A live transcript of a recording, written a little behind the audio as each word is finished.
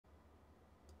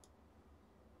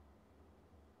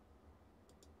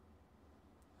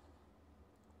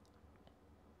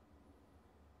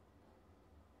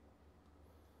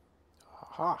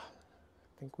Aha,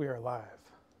 I think we are live.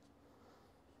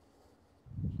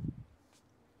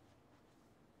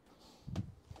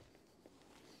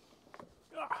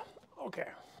 Okay.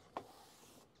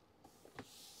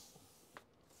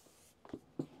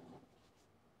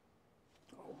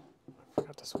 Oh, I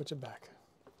forgot to switch it back.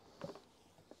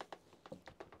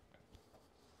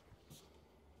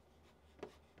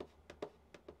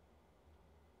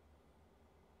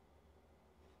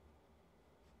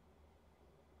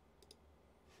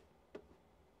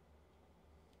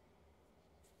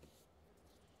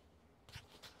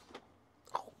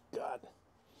 God.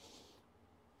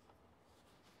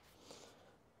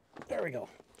 There we go.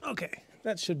 Okay,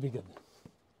 that should be good.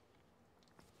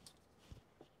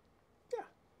 Yeah,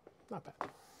 not bad.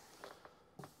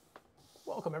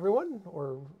 Welcome everyone,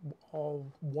 or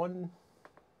all one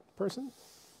person.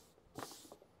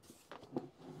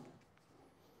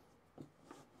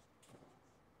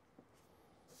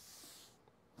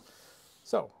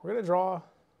 So, we're going to draw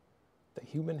the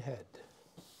human head.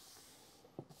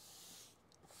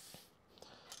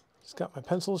 Just got my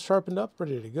pencils sharpened up,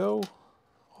 ready to go.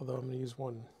 Although I'm going to use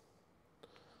one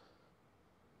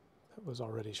that was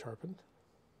already sharpened.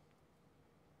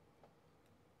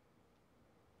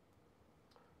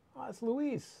 Ah, it's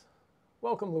Luis.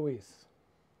 Welcome, Luis.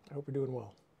 I hope you're doing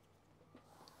well.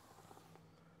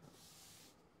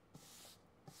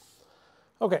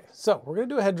 Okay, so we're going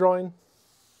to do a head drawing.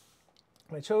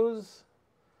 I chose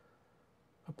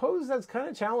a pose that's kind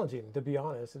of challenging, to be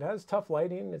honest. It has tough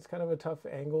lighting. It's kind of a tough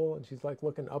angle, and she's like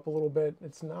looking up a little bit.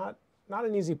 It's not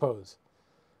an easy pose.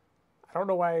 I don't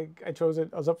know why I chose it.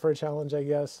 I was up for a challenge, I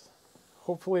guess.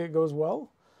 Hopefully it goes well,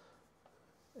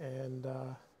 and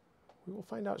we will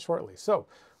find out shortly. So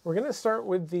we're going to start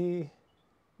with the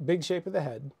big shape of the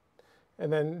head,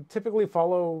 and then typically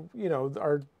follow, you know,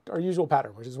 our usual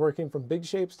pattern, which is working from big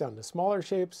shapes down to smaller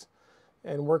shapes,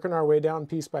 and working our way down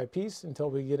piece by piece until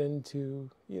we get into,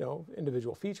 you know,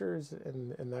 individual features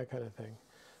and that kind of thing.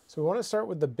 So we want to start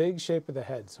with the big shape of the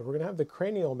head. So we're going to have the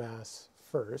cranial mass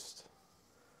first.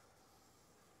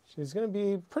 She's going to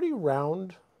be pretty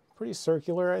round, pretty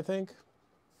circular, I think,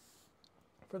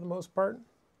 for the most part.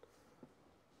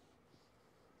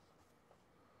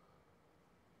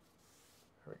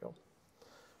 There we go.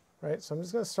 Right, so I'm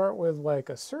just going to start with like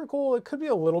a circle. It could be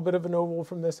a little bit of an oval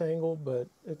from this angle, but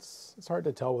it's hard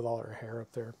to tell with all her hair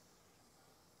up there.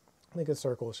 I think a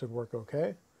circle should work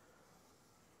okay.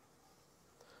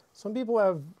 Some people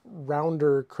have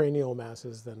rounder cranial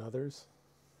masses than others.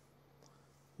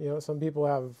 You know, some people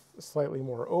have slightly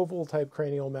more oval type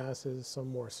cranial masses, some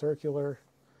more circular.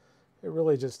 It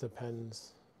really just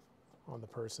depends on the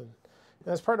person. And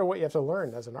that's part of what you have to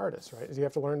learn as an artist, right? Is you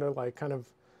have to learn to like kind of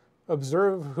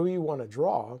observe who you want to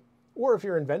draw, or if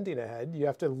you're inventing a head, you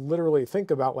have to literally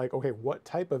think about like, okay, what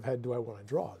type of head do I want to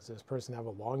draw? Does this person have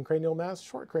a long cranial mass,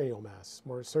 short cranial mass,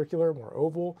 more circular, more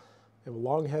oval, they have a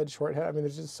long head, short head? I mean,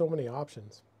 there's just so many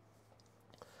options.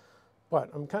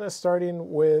 But I'm kind of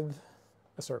starting with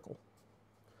a circle.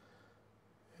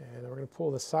 And we're going to pull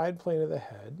the side plane of the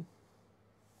head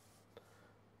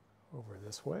over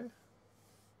this way,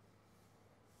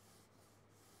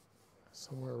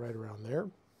 somewhere right around there.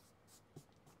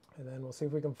 And then we'll see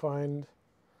if we can find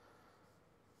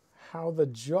how the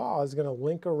jaw is going to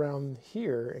link around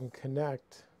here and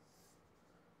connect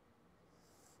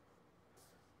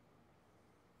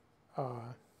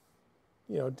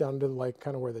you know, down to like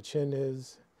kind of where the chin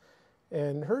is.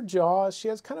 And her jaw, she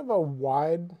has kind of a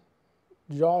wide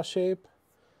jaw shape.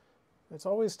 It's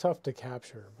always tough to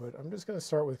capture, but I'm just going to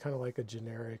start with kind of like a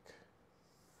generic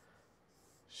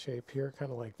shape here,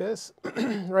 kind of like this,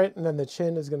 right? And then the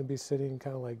chin is going to be sitting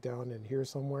kind of like down in here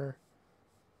somewhere,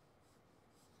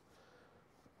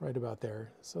 right about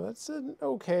there. So that's an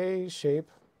okay shape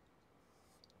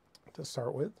to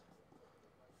start with.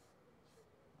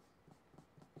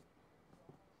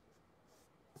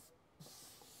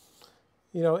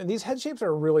 You know, and these head shapes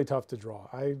are really tough to draw.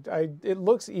 It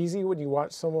looks easy when you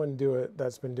watch someone do it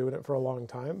that's been doing it for a long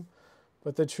time,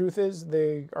 but the truth is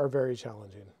they are very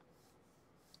challenging.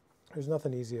 There's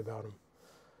nothing easy about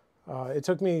them. It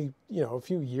took me, you know, a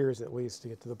few years at least to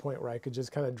get to the point where I could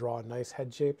just kind of draw a nice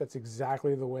head shape that's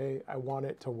exactly the way I want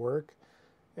it to work,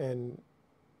 and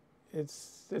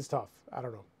it's tough. I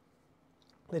don't know.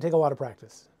 They take a lot of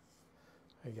practice,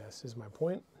 I guess, is my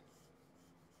point.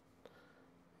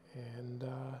 And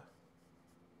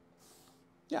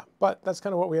yeah, but that's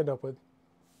kind of what we end up with.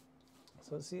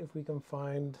 So let's see if we can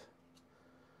find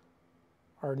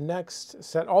our next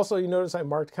set. Also, you notice I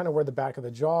marked kind of where the back of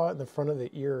the jaw and the front of the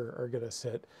ear are going to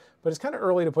sit, but it's kind of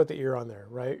early to put the ear on there,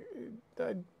 right?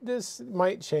 This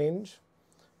might change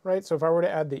right? So if I were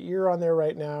to add the ear on there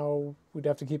right now, we'd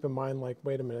have to keep in mind, like,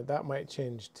 wait a minute, that might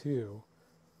change too.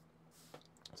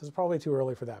 So it's probably too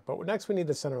early for that. But next we need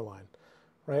the center line,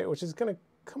 right? Which is going to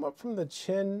come up from the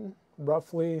chin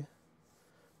roughly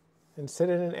and sit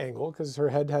at an angle because her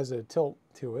head has a tilt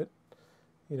to it.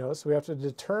 You know, so we have to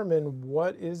determine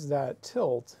what is that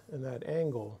tilt and that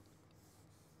angle.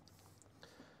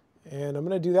 And I'm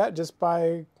going to do that just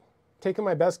by taking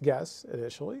my best guess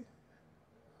initially,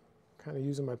 kind of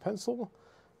using my pencil,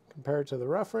 compare it to the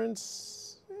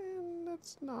reference, and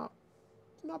that's not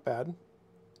bad.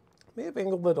 May have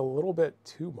angled it a little bit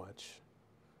too much.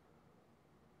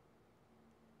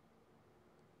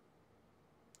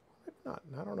 Maybe not,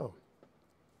 I don't know.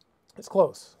 It's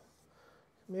close.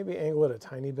 Maybe angle it a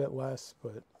tiny bit less,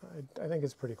 but I think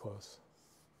it's pretty close.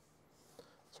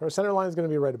 So our center line is going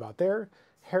to be right about there.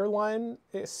 Hairline,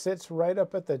 it sits right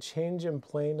up at the change in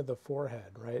plane of the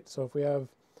forehead, right? So if we have,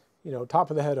 you know, top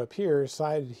of the head up here,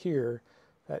 side here,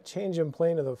 that change in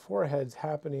plane of the forehead's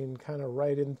happening kind of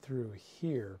right in through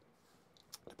here.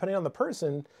 Depending on the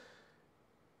person,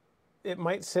 it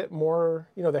might sit more,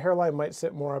 you know, the hairline might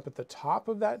sit more up at the top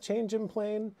of that change in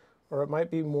plane, or it might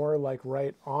be more like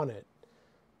right on it.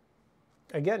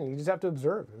 Again, you just have to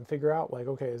observe and figure out, like,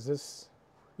 okay, is this,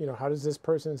 you know, how does this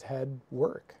person's head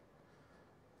work?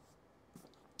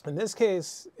 In this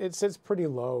case, it sits pretty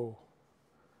low,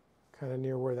 kind of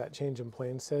near where that change in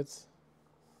plane sits.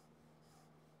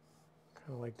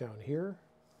 Kind of like down here.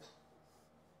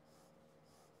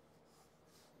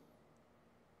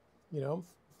 You know?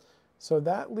 So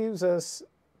that leaves us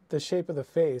the shape of the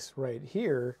face right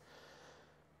here.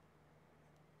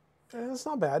 And that's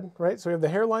not bad, right? So we have the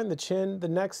hairline, the chin. The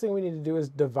next thing we need to do is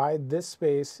divide this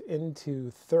space into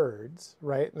thirds,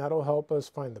 right? And that'll help us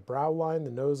find the brow line,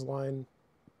 the nose line,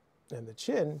 and the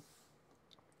chin.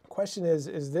 Question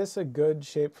is this a good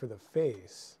shape for the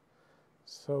face?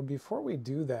 So before we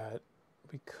do that,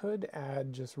 we could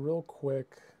add just real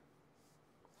quick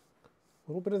a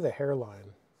little bit of the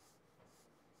hairline,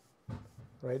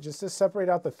 right? Just to separate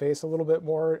out the face a little bit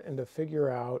more and to figure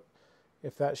out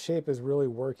if that shape is really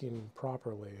working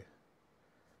properly.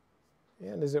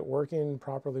 And is it working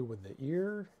properly with the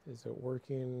ear? Is it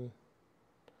working?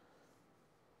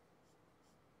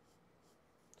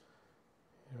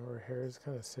 You know, her hair is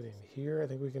kind of sitting here. I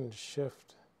think we can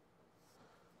shift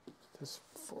this.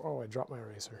 Oh, I dropped my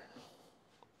eraser.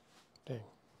 Dang.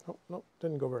 Oh, nope,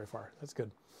 didn't go very far. That's good.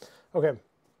 Okay.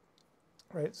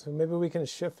 All right, so maybe we can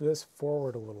shift this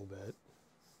forward a little bit.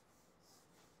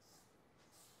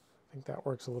 I think that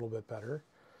works a little bit better.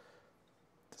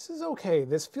 This is okay.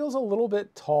 This feels a little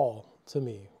bit tall to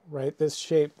me, right? This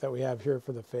shape that we have here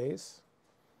for the face.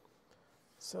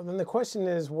 So then the question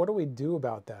is, what do we do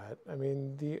about that? I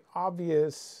mean, the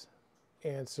obvious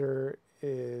answer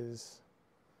is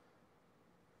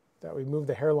that we move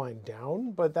the hairline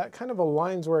down, but that kind of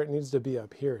aligns where it needs to be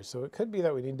up here. So it could be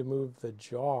that we need to move the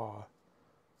jaw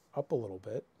up a little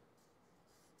bit.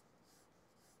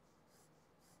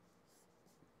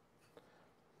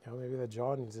 Now maybe the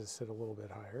jaw needs to sit a little bit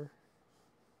higher.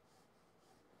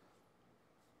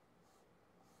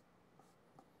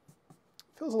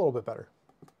 Feels a little bit better.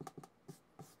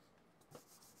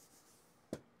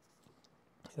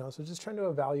 You know, so just trying to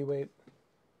evaluate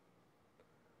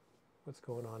what's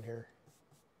going on here.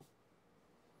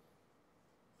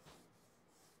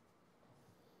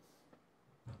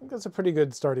 I think that's a pretty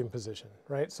good starting position,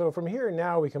 right? So from here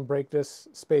now we can break this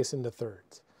space into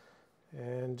thirds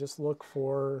and just look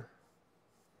for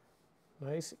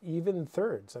nice even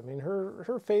thirds. I mean,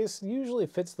 her face usually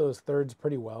fits those thirds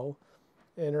pretty well,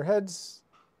 and her head's,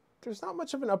 there's not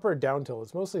much of an up or down tilt.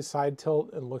 It's mostly side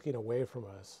tilt and looking away from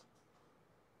us.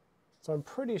 So I'm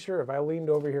pretty sure if I leaned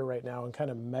over here right now and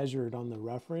kind of measured on the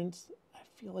reference, I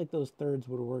feel like those thirds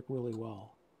would work really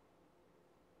well.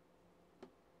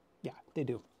 Yeah, they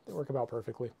do. They work about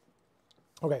perfectly.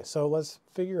 Okay, so let's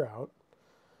figure out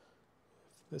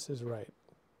if this is right.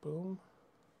 Boom.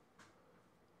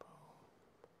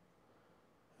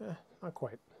 Boom. Not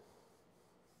quite.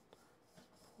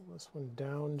 Pull this one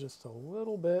down just a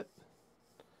little bit.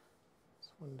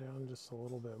 This one down just a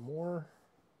little bit more.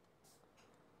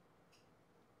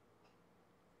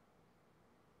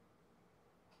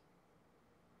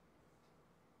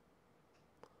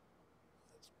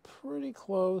 Pretty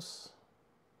close.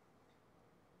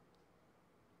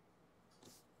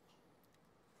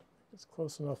 It's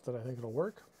close enough that I think it'll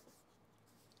work.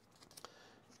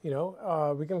 You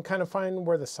know, we can kind of find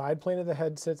where the side plane of the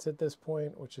head sits at this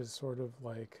point, which is sort of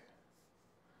like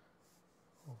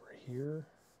over here,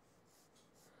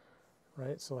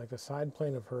 right? So like the side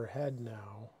plane of her head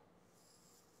now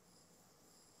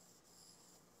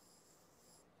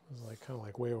It's like kind of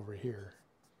like way over here.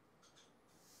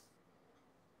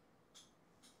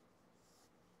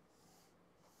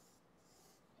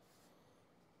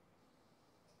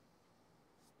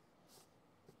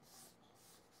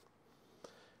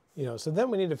 You know, so then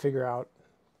we need to figure out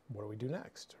what do we do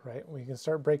next, right? We can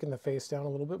start breaking the face down a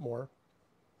little bit more,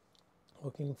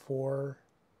 looking for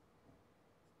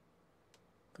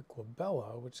the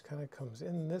glabella, which kind of comes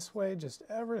in this way just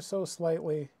ever so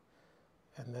slightly,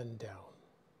 and then down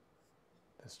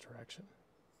this direction,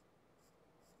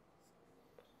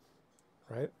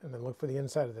 right? And then look for the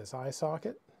inside of this eye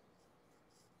socket.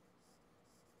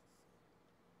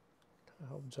 Kind of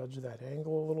help judge that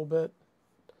angle a little bit.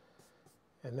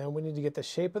 And then we need to get the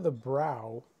shape of the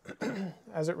brow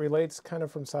as it relates kind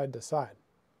of from side to side.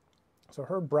 So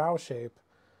her brow shape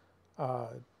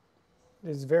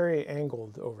is very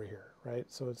angled over here,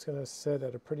 right? So it's going to sit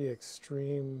at a pretty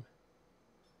extreme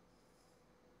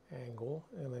angle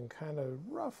and then kind of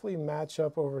roughly match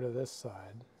up over to this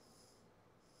side.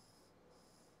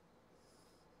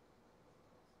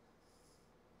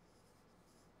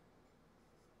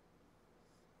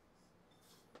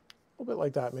 A little bit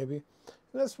like that maybe.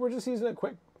 And we're just using a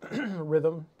quick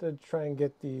rhythm to try and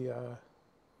get the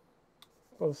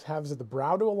both halves of the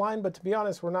brow to align, but to be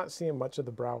honest, we're not seeing much of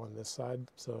the brow on this side,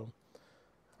 so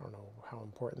I don't know how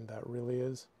important that really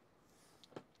is.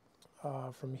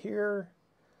 From here,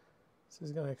 this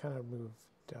is going to kind of move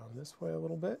down this way a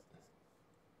little bit.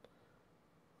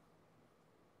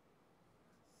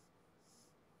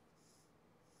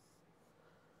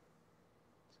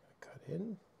 Just going to cut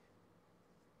in.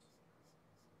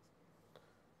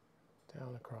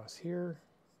 Down across here,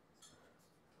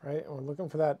 right? And we're looking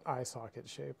for that eye socket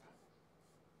shape.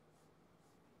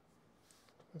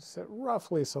 Let's sit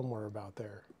roughly somewhere about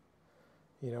there.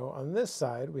 You know, on this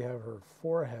side, we have her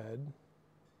forehead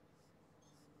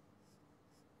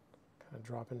kind of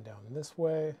dropping down this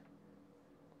way.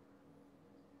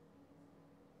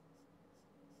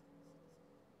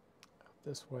 Up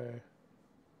this way.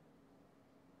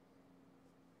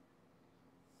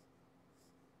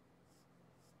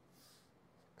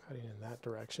 Cutting in that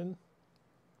direction,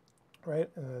 right?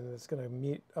 And then it's going to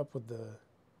meet up with the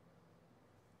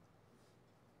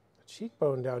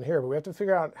cheekbone down here, but we have to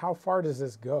figure out how far does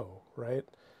this go, right?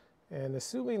 And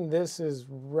assuming this is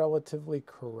relatively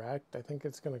correct, I think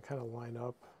it's going to kind of line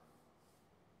up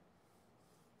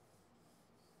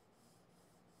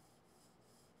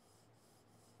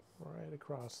right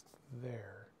across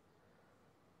there.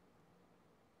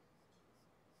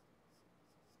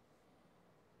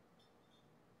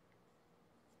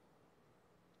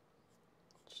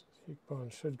 Cheekbone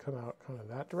should come out kind of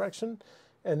that direction.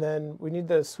 And then we need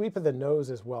the sweep of the nose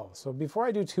as well. So before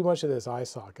I do too much of this eye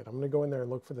socket, I'm going to go in there and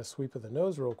look for the sweep of the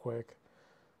nose real quick.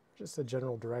 Just the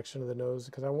general direction of the nose,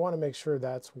 because I want to make sure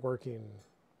that's working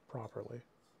properly.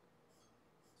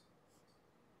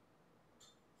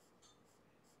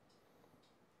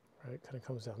 Right, kind of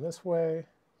comes down this way,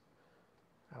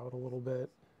 out a little bit.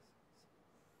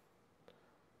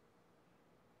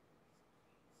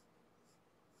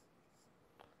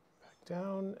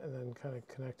 Down and then kind of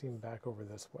connecting back over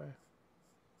this way.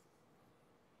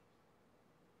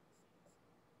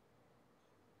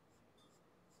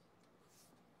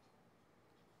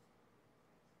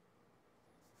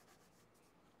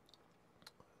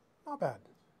 Not bad.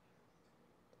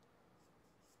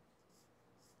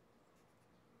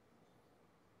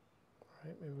 All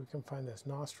right, maybe we can find this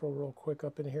nostril real quick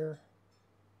up in here.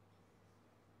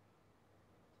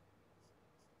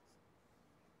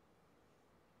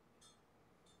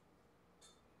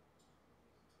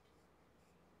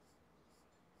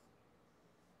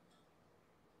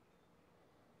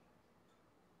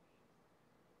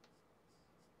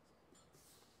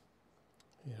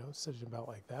 You know, sitting about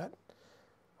like that.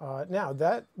 Now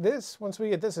once we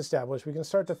get this established, we can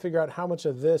start to figure out how much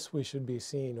of this we should be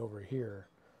seeing over here.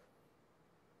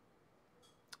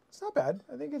 It's not bad.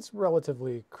 I think it's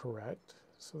relatively correct.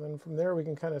 So then from there we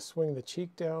can kind of swing the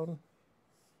cheek down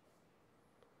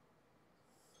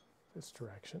this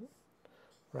direction,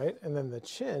 right? And then the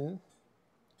chin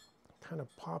kind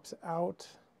of pops out,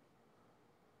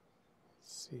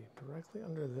 let's see, directly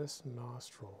under this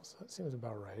nostril. So that seems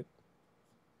about right.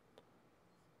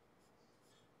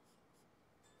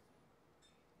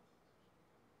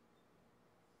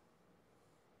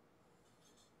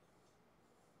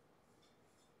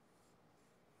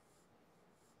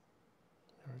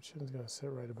 Our chin's going to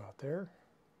sit right about there.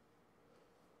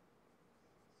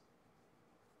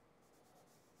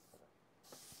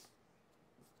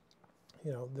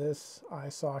 You know, this eye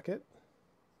socket,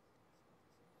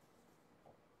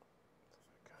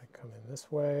 kind of come in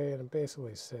this way, and it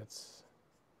basically sits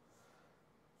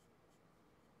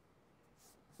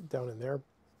down in there.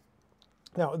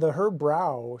 Now, her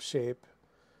brow shape,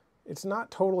 it's not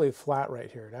totally flat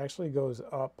right here. It actually goes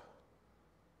up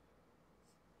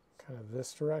kind of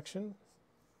this direction,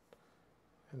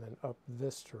 and then up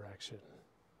this direction.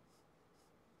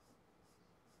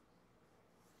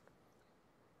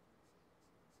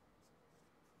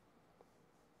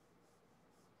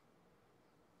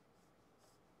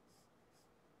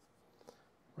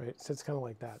 Right, it sits kind of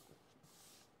like that.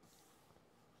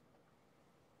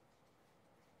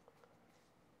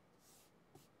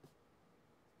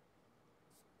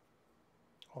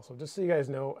 Also, just so you guys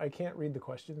know, I can't read the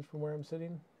questions from where I'm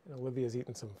sitting, and Olivia's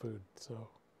eating some food, so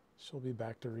she'll be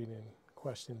back to reading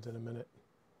questions in a minute.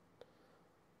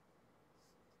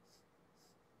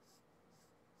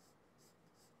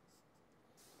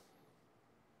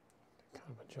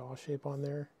 Kind of a jaw shape on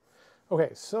there.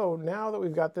 Okay, so now that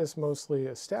we've got this mostly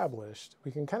established,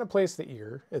 we can kind of place the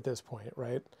ear at this point,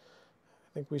 right? I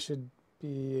think we should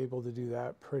be able to do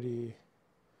that pretty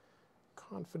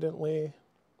confidently.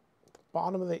 The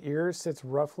bottom of the ear sits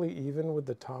roughly even with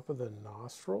the top of the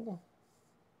nostril,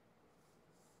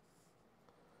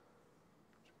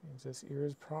 which means this ear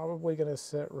is probably going to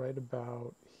sit right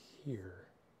about here.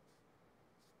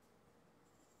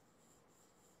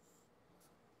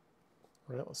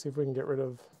 All right, let's see if we can get rid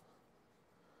of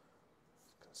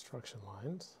construction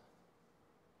lines.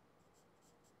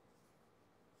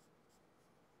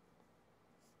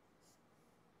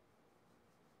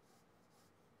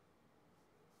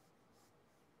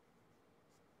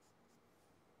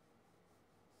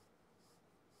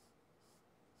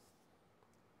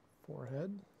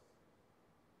 Forehead.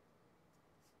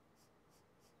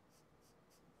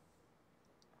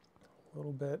 A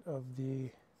little bit of the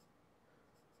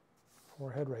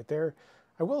forehead right there.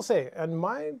 I will say, and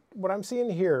what I'm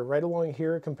seeing here, right along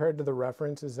here compared to the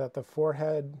reference, is that the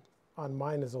forehead on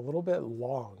mine is a little bit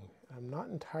long. I'm not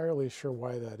entirely sure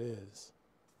why that is.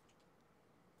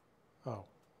 Oh,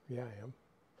 yeah, I am.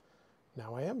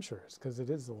 Now I am sure. It's because it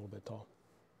is a little bit tall.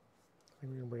 I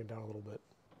think we're going to bring it down a little bit.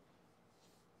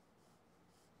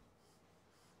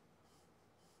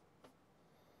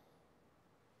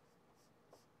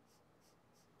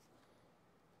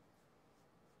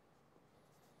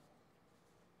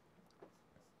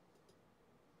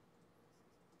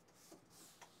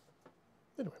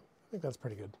 Anyway, I think that's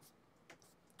pretty good.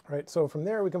 All right, so from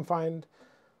there we can find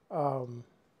the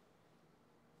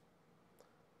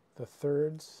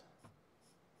thirds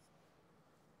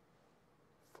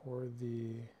for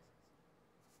the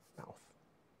mouth.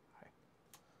 Hi. I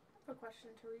have a question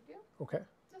to read you. Okay.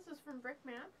 This is from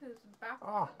Brickman, who's back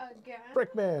again.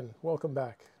 Brickman, welcome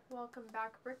back. Welcome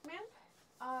back, Brickman.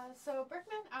 So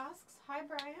Brickman asks, "Hi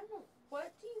Brian,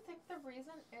 what do you think the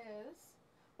reason is?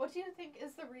 What do you think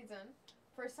is the reason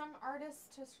for some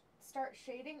artists to start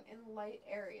shading in light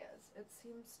areas? It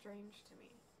seems strange to me."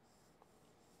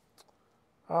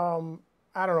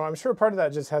 I don't know. I'm sure part of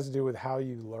that just has to do with how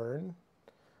you learn.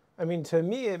 I mean, to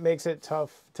me, it makes it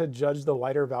tough to judge the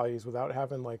lighter values without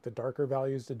having like the darker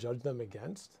values to judge them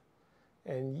against.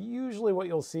 And usually what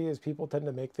you'll see is people tend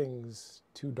to make things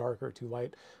too dark or too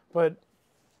light. But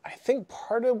I think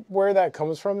part of where that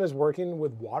comes from is working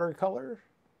with watercolor,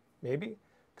 maybe.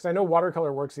 Because I know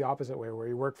watercolor works the opposite way, where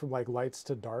you work from like lights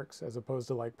to darks as opposed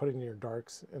to like putting in your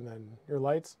darks and then your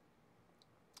lights.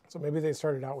 So maybe they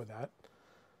started out with that.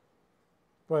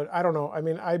 But I don't know. I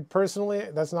mean, I personally,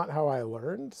 that's not how I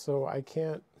learned, so I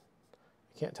can't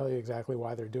tell you exactly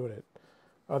why they're doing it.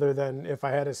 Other than if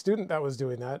I had a student that was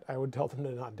doing that, I would tell them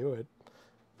to not do it.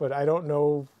 But I don't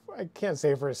know, I can't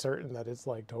say for certain that it's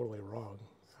like totally wrong.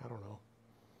 I don't know.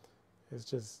 It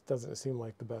just doesn't seem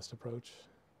like the best approach.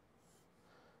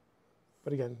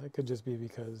 But again, that could just be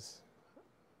because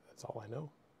that's all I know.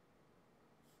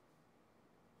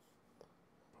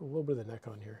 Put a little bit of the neck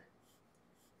on here.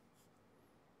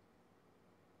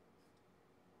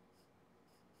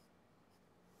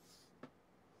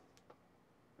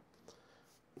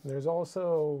 There's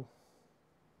also,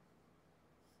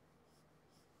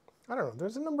 I don't know,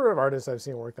 there's a number of artists I've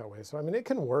seen work that way. So, I mean, it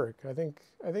can work. I think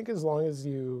as long as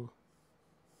you,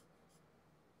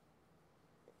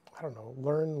 I don't know,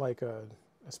 learn like a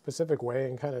specific way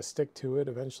and kind of stick to it,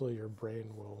 eventually your brain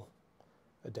will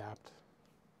adapt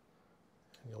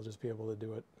and you'll just be able to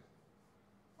do it.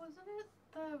 Wasn't it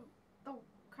the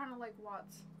kind of like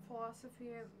Watts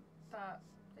philosophy that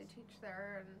they teach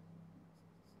there, and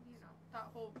that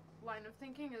whole line of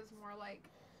thinking is more like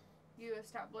you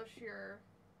establish your,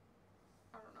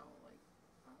 I don't know, like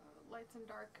lights and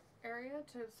dark area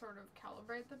to sort of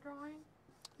calibrate the drawing?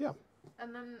 Yeah,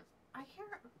 And then I can't.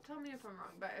 Tell me if I'm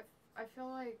wrong, but if I feel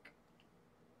like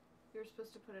you're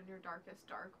supposed to put in your darkest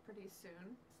dark pretty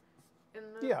soon in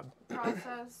the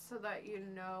process, so that you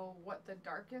know what the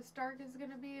darkest dark is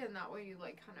going to be, and that way you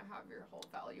like kind of have your whole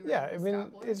value range I mean,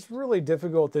 established. it's really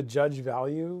difficult to judge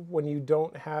value when you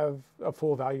don't have a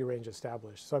full value range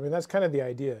established. So I mean, that's kind of the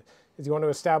idea. Is you want to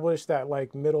establish that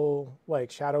like middle like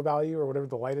shadow value or whatever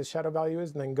the lightest shadow value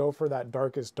is, and then go for that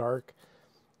darkest dark,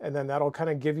 and then that'll kind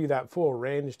of give you that full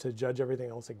range to judge everything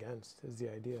else against. Is the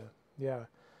idea? Yeah,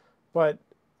 but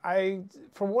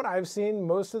from what I've seen,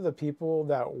 most of the people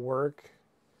that work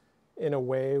in a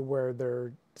way where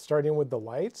they're starting with the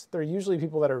lights, they're usually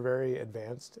people that are very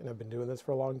advanced and have been doing this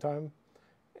for a long time.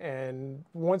 And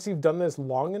once you've done this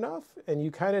long enough and you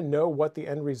kind of know what the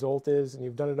end result is, and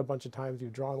you've done it a bunch of times,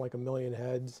 you've drawn like a million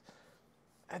heads,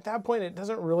 at that point it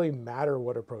doesn't really matter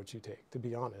what approach you take, to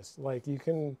be honest. Like you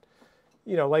can,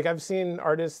 like I've seen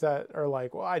artists that are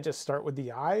like, well, I just start with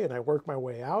the eye and I work my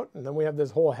way out, and then we have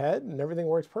this whole head and everything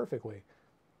works perfectly.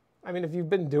 I mean, if you've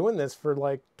been doing this for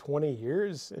like 20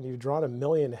 years and you've drawn a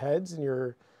million heads, and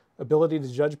your ability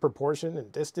to judge proportion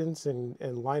and distance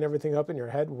and line everything up in your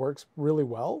head works really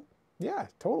well, yeah,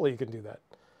 totally you can do that.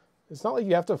 It's not like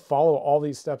you have to follow all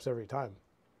these steps every time.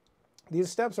 These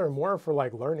steps are more for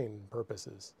like learning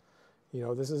purposes.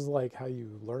 This is like how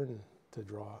you learn to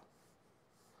draw.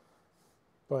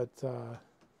 But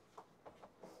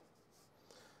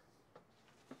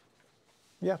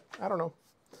yeah, I don't know.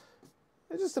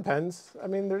 It just depends. I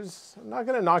mean, I'm not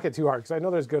going to knock it too hard because I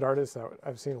know there's good artists that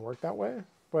I've seen work that way.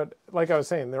 But like I was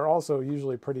saying, they're also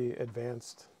usually pretty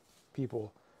advanced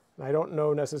people. And I don't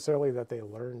know necessarily that they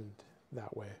learned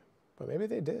that way. But maybe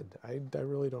they did. I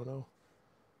really don't know.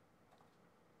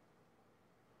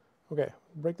 Okay,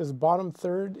 break this bottom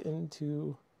third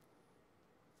into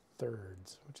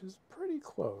thirds, which is pretty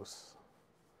close.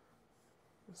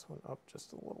 This one up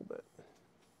just a little bit.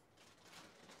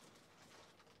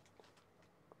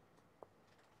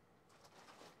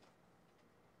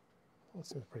 That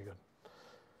seems pretty good.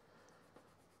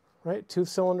 Right, tooth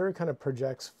cylinder kind of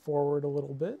projects forward a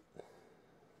little bit.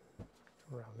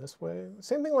 Around this way.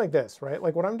 Same thing like this, right?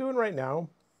 Like what I'm doing right now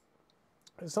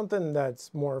is something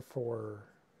that's more for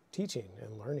teaching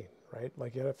and learning, right?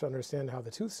 Like you have to understand how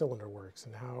the tooth cylinder works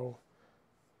and how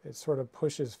it sort of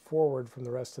pushes forward from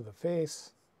the rest of the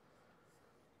face.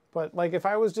 But like if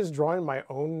I was just drawing my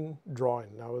own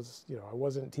drawing, I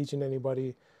wasn't teaching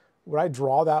anybody, would I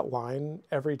draw that line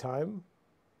every time?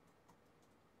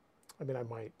 I mean, I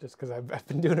might, just because I've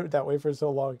been doing it that way for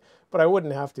so long, but I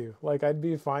wouldn't have to. Like, I'd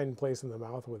be fine placing the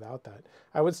mouth without that.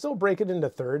 I would still break it into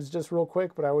thirds just real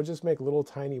quick, but I would just make little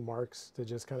tiny marks to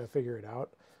just kind of figure it out.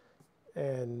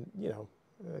 And,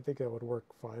 I think that would work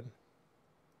fine.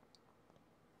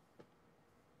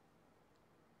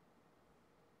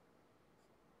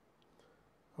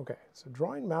 Okay, so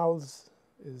drawing mouths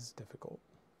is difficult.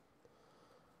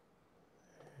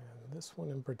 And this one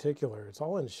in particular, it's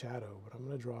all in shadow, but I'm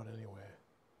going to draw it anyway.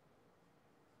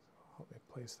 So help me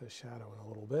place this shadow in a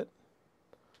little bit.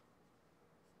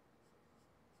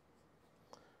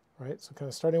 Right, so kind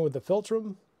of starting with the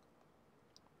philtrum.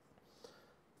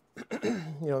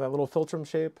 That little philtrum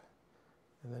shape,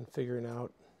 and then figuring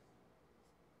out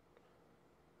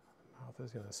the mouth is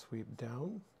going to sweep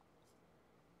down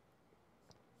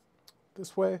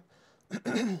this way.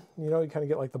 You kind of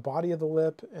get like the body of the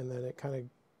lip, and then it kind of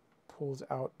pulls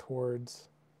out towards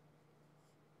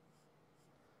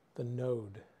the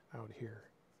node out here.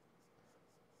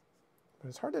 But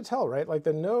it's hard to tell, right? Like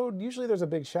the node, usually there's a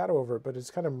big shadow over it, but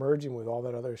it's kind of merging with all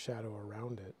that other shadow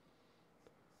around it.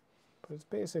 But it's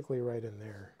basically right in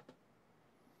there.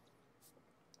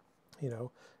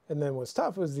 And then what's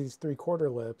tough is these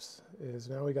 3/4 lips is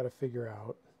now we got to figure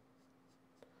out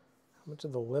how much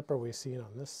of the lip are we seeing on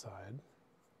this side.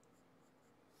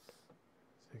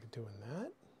 So you're doing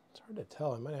that. It's hard to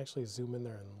tell. I might actually zoom in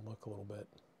there and look a little bit.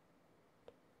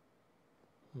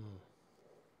 It's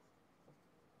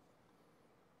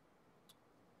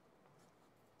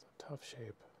a tough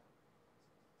shape.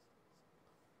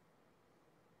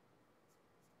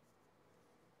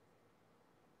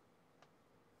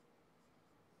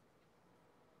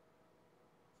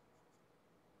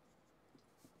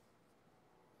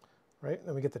 Right,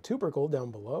 then we get the tubercle down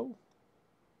below.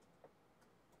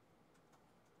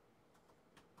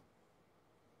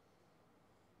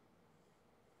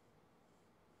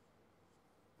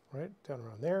 Right, down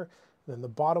around there. And then the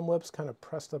bottom lip's kind of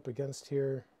pressed up against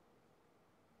here.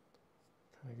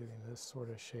 Kind of getting this sort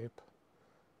of shape.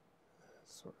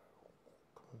 Sort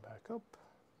of coming back up.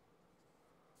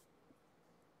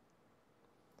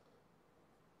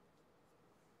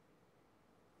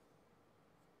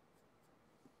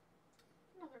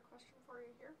 question for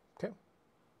you here. Okay.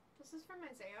 This is from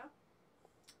Isaiah,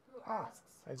 who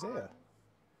asks, Isaiah.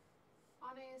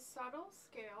 On a subtle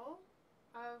scale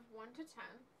of 1 to 10,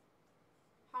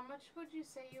 how much would you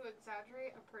say you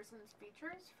exaggerate a person's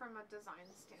features from a design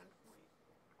standpoint?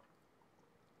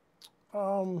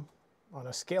 On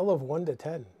a scale of 1 to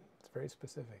 10. It's very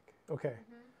specific. Okay.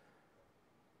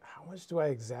 How much do I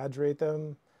exaggerate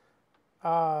them?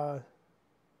 Not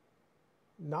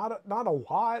a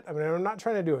lot. I mean, I'm not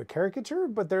trying to do a caricature,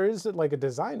 but there is like a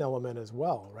design element as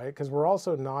well, right? Because we're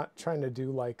also not trying to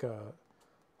do like a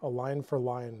line for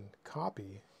line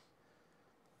copy.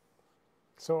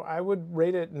 So I would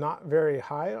rate it not very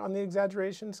high on the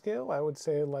exaggeration scale. I would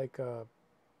say like a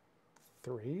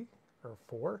 3 or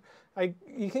 4.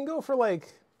 You can go for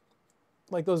like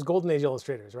those Golden Age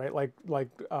illustrators, right? Like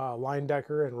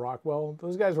Leyendecker and Rockwell.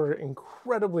 Those guys were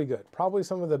incredibly good. Probably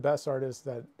some of the best artists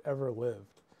that ever lived.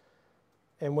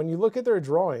 And when you look at their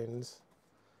drawings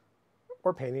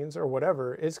or paintings or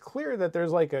whatever, it's clear that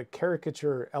there's like a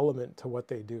caricature element to what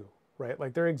they do, right?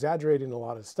 Like they're exaggerating a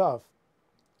lot of stuff,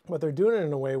 but they're doing it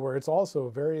in a way where it's also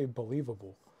very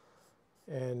believable.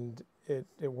 And it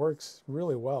works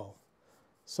really well.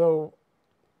 So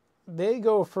they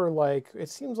go for like, it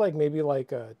seems like maybe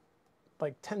like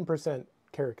 10%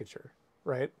 caricature,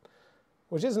 right?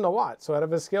 Which isn't a lot. So out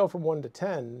of a scale from 1 to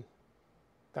 10,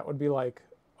 that would be like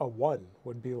a 1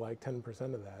 would be like 10%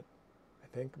 of that, I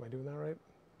think. Am I doing that right?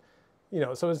 You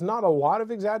know, so it's not a lot of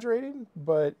exaggerating,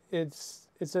 but it's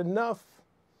enough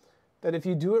that if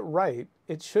you do it right,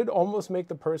 it should almost make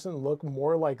the person look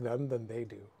more like them than they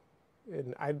do.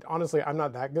 And honestly, I'm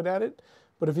not that good at it,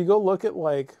 but if you go look at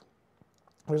like,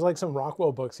 there's like some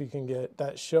Rockwell books you can get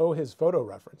that show his photo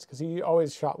reference, because he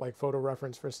always shot like photo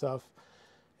reference for stuff.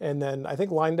 And then I think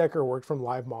Leyendecker worked from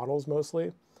live models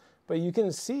mostly, but you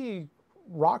can see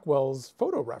Rockwell's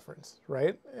photo reference,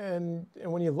 right? And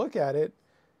when you look at it,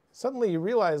 suddenly you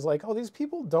realize like, oh, these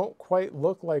people don't quite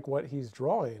look like what he's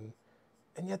drawing,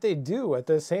 and yet they do at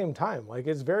the same time. Like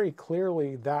it's very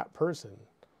clearly that person,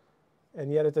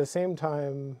 and yet at the same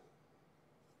time,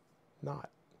 not.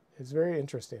 It's very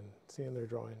interesting seeing their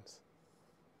drawings,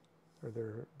 or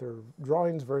their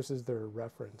drawings versus their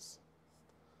reference.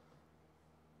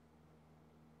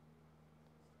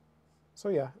 So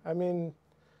yeah, I mean,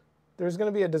 there's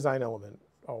going to be a design element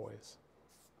always,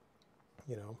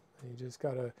 you know, and you just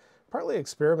got to partly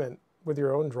experiment with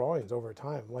your own drawings over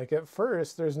time. Like at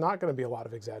first, there's not going to be a lot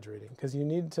of exaggerating because you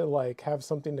need to like have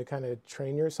something to kind of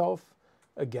train yourself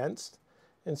against.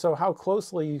 And so how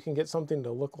closely you can get something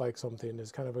to look like something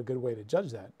is kind of a good way to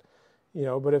judge that, you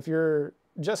know. But if you're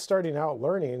just starting out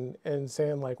learning and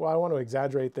saying like, well, I want to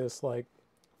exaggerate this like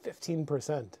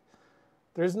 15%,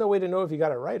 there's no way to know if you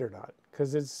got it right or not,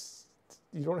 because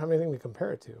you don't have anything to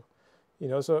compare it to, you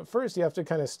know. So at first you have to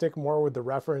kind of stick more with the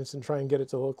reference and try and get it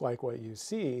to look like what you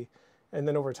see. And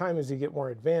then over time, as you get more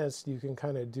advanced, you can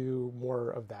kind of do more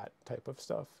of that type of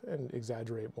stuff and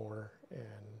exaggerate more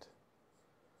and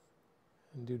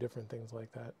do different things like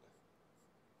that.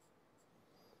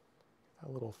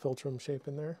 A little philtrum shape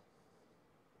in there.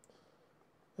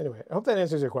 Anyway, I hope that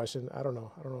answers your question. I don't know.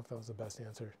 I don't know if that was the best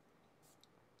answer.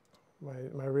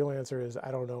 My real answer is I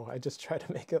don't know. I just try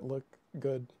to make it look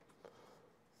good.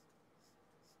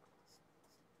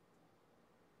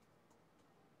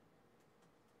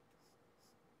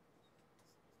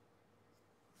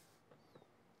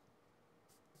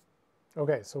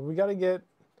 Okay, so we got to get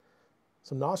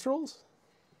some nostrils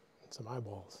and some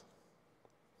eyeballs,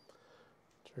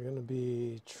 which are going to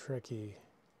be tricky.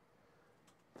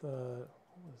 What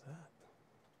was that?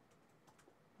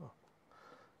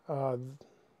 Oh.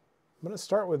 I'm going to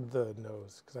start with the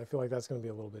nose because I feel like that's going to be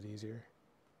a little bit easier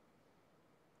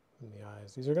than the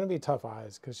eyes. These are going to be tough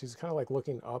eyes because she's kind of like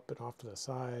looking up and off to the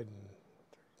side, and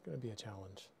it's going to be a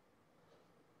challenge.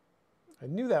 I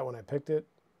knew that when I picked it,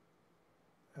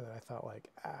 and then I thought like,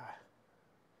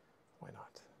 why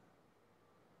not?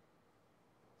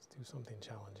 Let's do something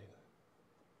challenging.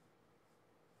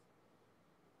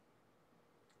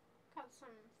 Got some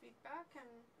feedback and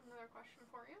another question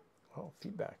for you. Oh,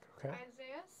 feedback, okay.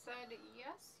 Isaiah said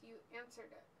yes, you answered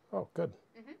it. Oh, good.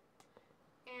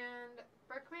 And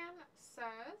Brickman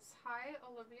says, hi,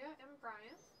 Olivia and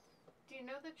Brian. Do you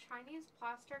know the Chinese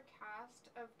plaster cast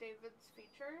of David's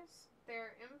features?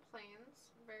 They're in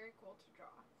planes. Very cool to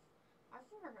draw. I've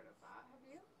never heard of that. Have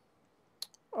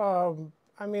you?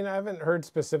 I mean, I haven't heard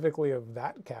specifically of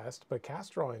that cast, but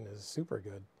cast drawing is super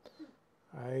good.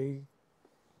 I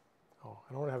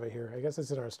don't have it here. I guess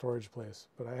it's in our storage place,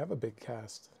 but I have a big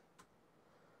cast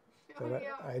that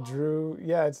I drew.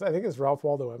 Yeah, I think it's Ralph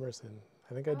Waldo Emerson.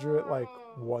 I think I drew it like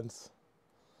once.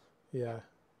 Yeah.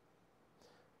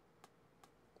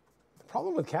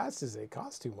 problem with casts is they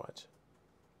cost too much.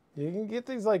 You can get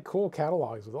these like cool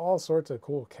catalogs with all sorts of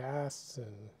cool casts,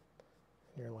 and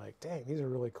you're like, dang, these are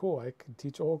really cool. I could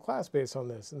teach a whole class based on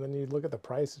this. And then you look at the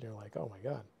price and you're like, oh my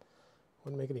God, I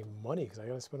wouldn't make any money because I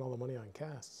got to spend all the money on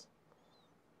casts.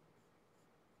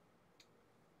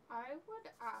 I would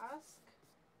ask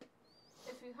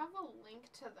if you have a link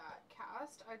to that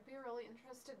cast. I'd be really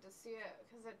interested to see it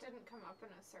because it didn't come up in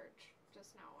a search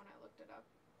just now when I looked it up.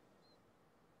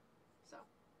 So,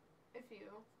 if you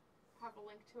have a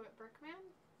link to it, Brickman,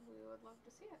 we would love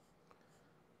to see it.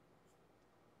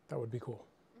 That would be cool.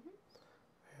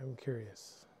 I am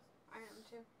curious. I am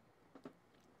too.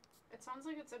 It sounds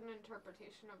like it's an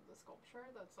interpretation of the sculpture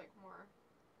that's like more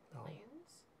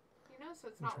planes. You know, so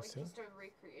it's not like just a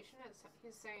recreation.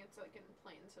 He's saying it's like in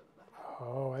planes of the head.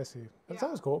 Oh, I see. That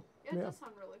sounds cool. Yeah, it does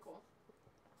sound really cool.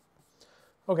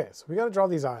 Okay, so we got to draw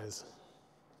these eyes.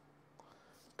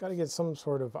 Got to get some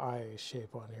sort of eye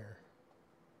shape on here.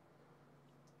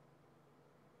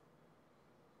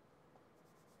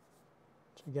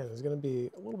 Which again is going to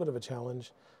be a little bit of a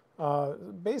challenge.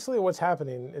 Basically what's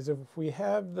happening is if we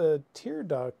have the tear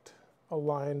duct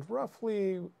aligned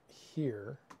roughly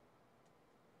here,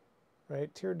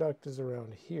 right? Tear duct is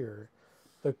around here.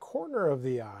 The corner of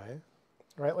the eye,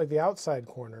 right, like the outside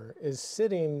corner, is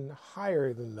sitting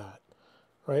higher than that,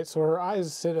 right? So her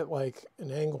eyes sit at like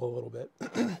an angle a little bit.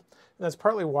 And that's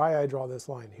partly why I draw this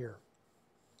line here.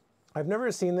 I've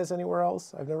never seen this anywhere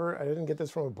else. I didn't get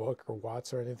this from a book or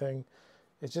Watts or anything.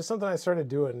 It's just something I started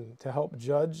doing to help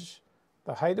judge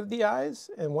the height of the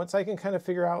eyes. And once I can kind of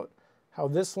figure out how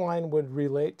this line would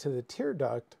relate to the tear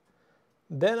duct,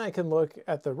 then I can look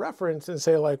at the reference and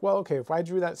say like, well, okay, if I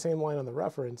drew that same line on the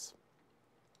reference,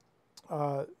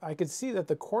 I could see that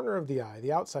the corner of the eye,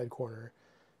 the outside corner,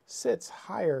 sits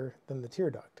higher than the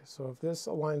tear duct. So if this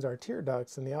aligns our tear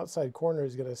ducts, then the outside corner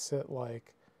is going to sit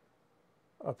like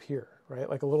up here, right?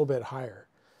 Like a little bit higher.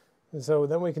 And so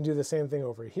then we can do the same thing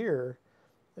over here.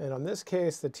 And on this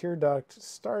case, the tear duct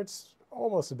starts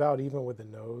almost about even with the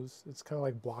nose. It's kind of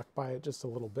like blocked by it just a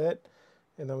little bit.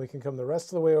 And then we can come the rest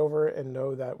of the way over and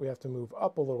know that we have to move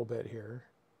up a little bit here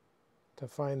to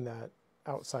find that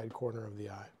outside corner of the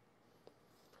eye.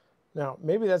 Now,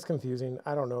 maybe that's confusing.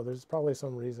 I don't know. There's probably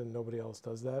some reason nobody else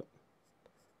does that.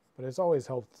 But it's always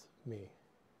helped me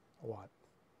a lot.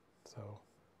 So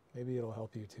maybe it'll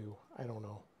help you too. I don't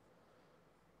know.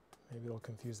 Maybe it'll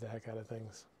confuse the heck out of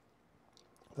things.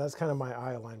 That's kind of my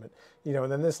eye alignment. You know,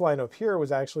 and then this line up here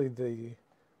was actually the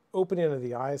opening of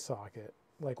the eye socket,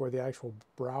 like where the actual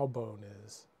brow bone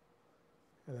is.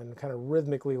 And then kind of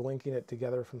rhythmically linking it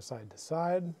together from side to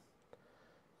side.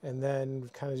 And then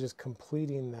kind of just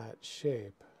completing that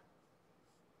shape.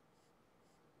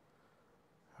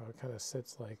 How it kind of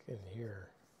sits like in here.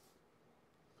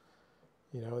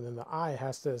 You know, and then the eye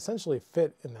has to essentially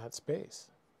fit in that space.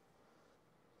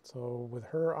 So with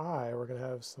her eye, we're going to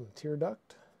have some tear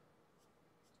duct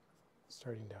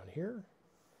starting down here.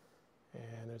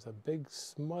 And there's a big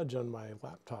smudge on my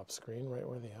laptop screen right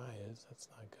where the eye is. That's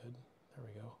not good. There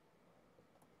we go.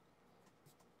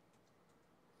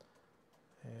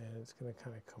 And it's going to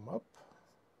kind of come up.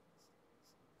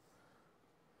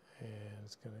 And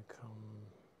it's going to come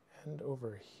end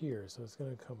over here. So it's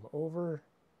going to come over.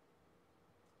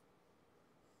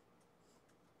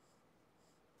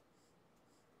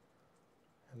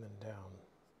 And then down.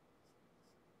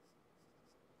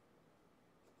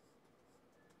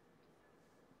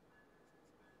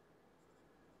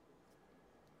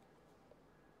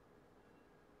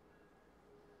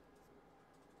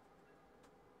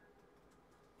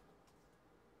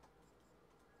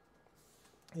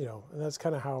 You know, and that's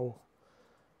kind of how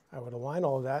I would align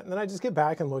all of that. And then I just get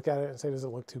back and look at it and say, does it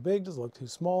look too big? Does it look too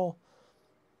small?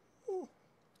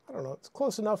 I don't know. It's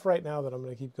close enough right now that I'm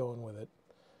going to keep going with it.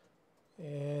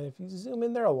 And if you zoom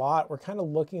in there a lot, we're kind of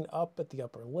looking up at the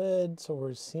upper lid. So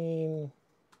we're seeing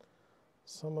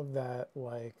some of that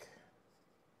like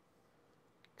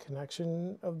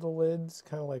connection of the lids,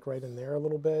 kind of like right in there a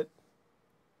little bit.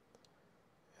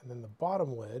 And then the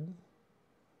bottom lid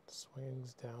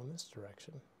swings down this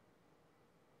direction.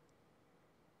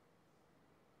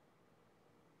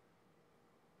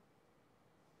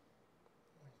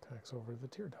 Connects over the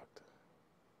tear duct.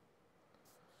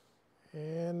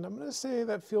 And I'm going to say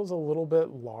that feels a little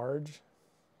bit large.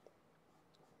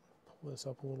 Pull this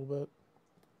up a little bit.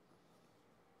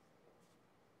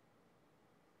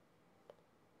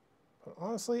 But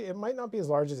honestly, it might not be as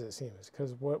large as it seems,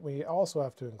 because what we also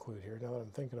have to include here, now that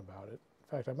I'm thinking about it,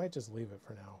 in fact, I might just leave it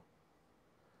for now.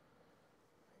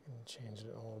 I can change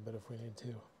it a little bit if we need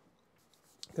to.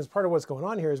 Because part of what's going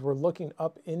on here is we're looking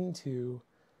up into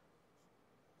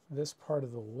this part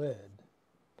of the lid,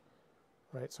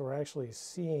 right? So we're actually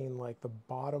seeing like the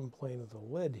bottom plane of the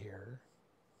lid here.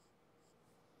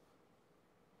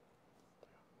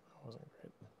 That wasn't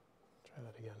great. Try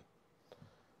that again.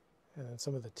 And then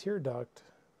some of the tear duct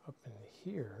up in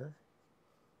here.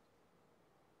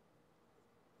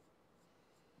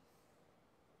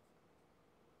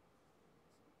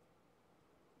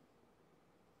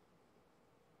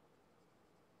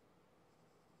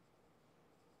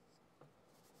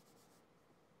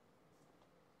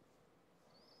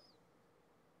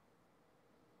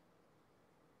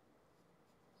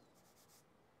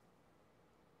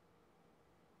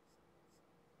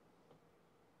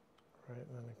 Right,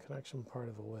 and then the connection part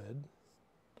of the lid,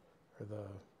 or the outer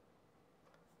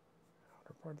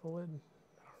part of the lid,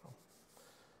 I don't know.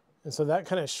 And so that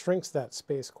kind of shrinks that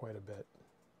space quite a bit.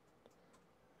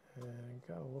 And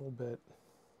got a little bit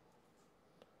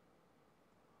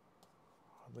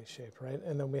oddly shaped, right?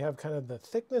 And then we have kind of the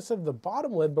thickness of the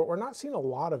bottom lid, but we're not seeing a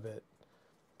lot of it,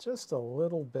 just a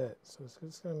little bit. So it's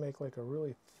just going to make like a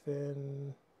really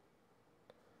thin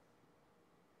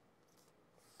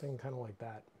thing, kind of like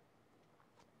that.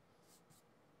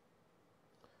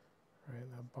 Right,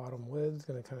 and that bottom lid's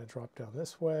going to kind of drop down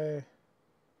this way.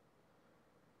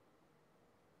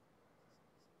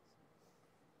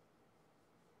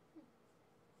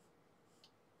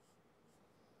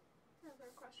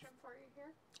 Another question for you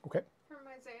here. Okay. From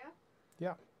Isaiah.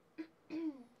 Yeah.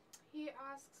 He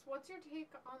asks, what's your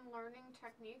take on learning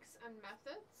techniques and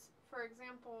methods? For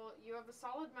example, you have a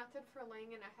solid method for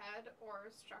laying in a head or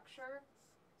structure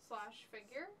 /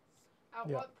 figure. At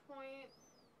what point...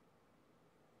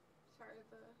 Sorry,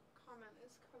 the comment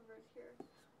is covered here.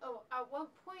 Oh, at what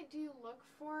point do you look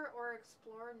for or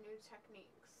explore new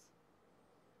techniques?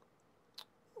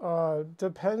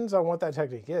 Depends on what that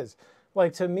technique is.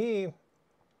 Like, to me, you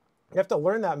have to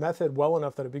learn that method well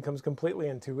enough that it becomes completely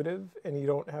intuitive and you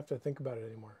don't have to think about it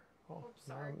anymore. Oh,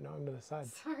 sorry. Now I'm to the side.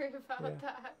 Sorry about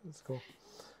that. That's cool.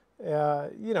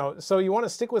 You know, so you want to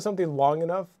stick with something long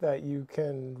enough that you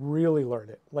can really learn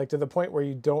it, like to the point where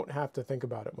you don't have to think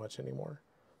about it much anymore,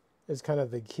 is kind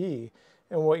of the key.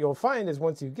 And what you'll find is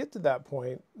once you get to that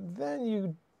point, then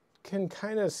you can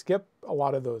kind of skip a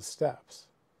lot of those steps.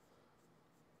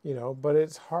 You know, but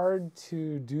it's hard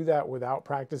to do that without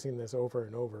practicing this over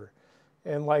and over.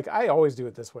 And like, I always do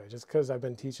it this way, just because I've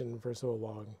been teaching for so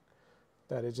long,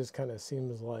 that it just kind of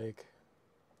seems like,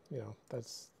 you know,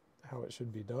 that's how it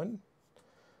should be done.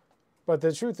 But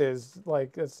the truth is,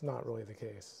 like, that's not really the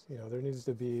case. You know, there needs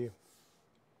to be,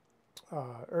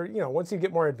 or, you know, once you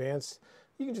get more advanced,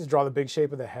 you can just draw the big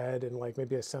shape of the head and like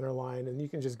maybe a center line, and you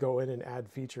can just go in and add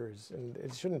features, and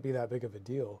it shouldn't be that big of a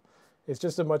deal. It's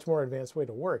just a much more advanced way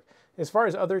to work. As far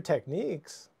as other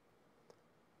techniques,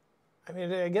 I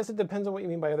mean, I guess it depends on what you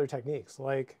mean by other techniques.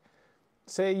 Like,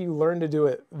 say you learn to do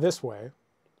it this way,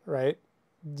 right?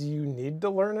 Do you need to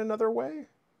learn another way?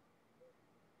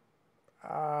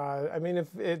 I mean,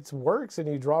 if it works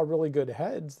and you draw really good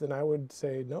heads, then I would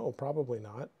say no, probably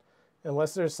not.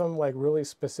 Unless there's some like really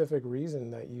specific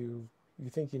reason that you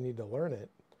think you need to learn it.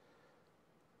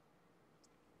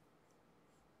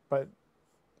 But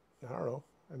I don't know.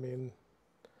 I mean,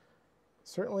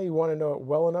 certainly you want to know it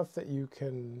well enough that you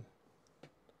can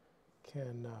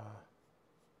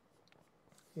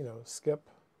you know, skip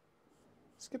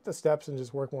the steps and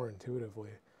just work more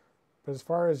intuitively. But as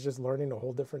far as just learning a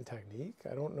whole different technique,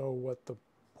 I don't know what the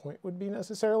point would be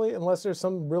necessarily, unless there's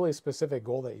some really specific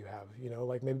goal that you have. You know,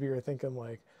 like maybe you're thinking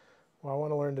like, well, I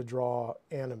want to learn to draw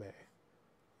anime,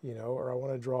 you know, or I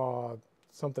want to draw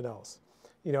something else.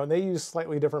 You know, and they use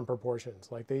slightly different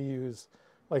proportions. Like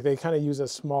they kind of use a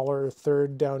smaller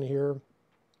third down here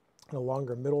and a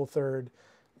longer middle third.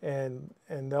 And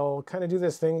they'll kind of do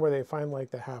this thing where they find like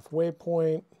the halfway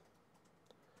point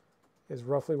is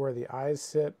roughly where the eyes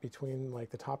sit between like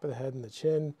the top of the head and the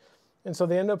chin. And so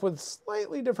they end up with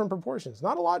slightly different proportions.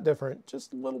 Not a lot different,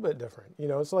 just a little bit different. You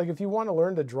know, so like if you want to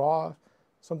learn to draw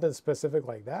something specific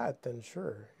like that, then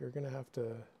sure, you're going to have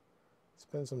to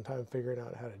spend some time figuring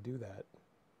out how to do that.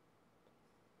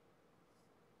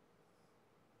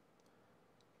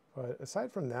 But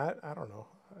aside from that, I don't know.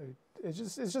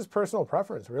 It's just personal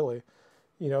preference, really.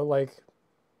 You know, like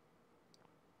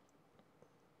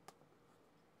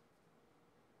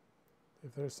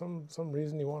if there's some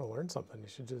reason you want to learn something, you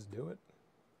should just do it.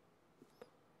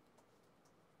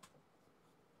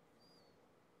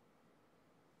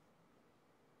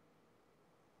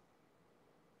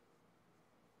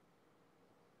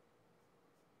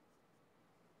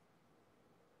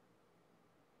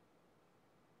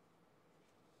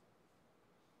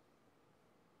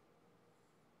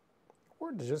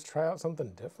 Or to just try out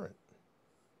something different.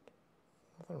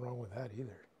 Nothing wrong with that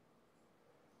either.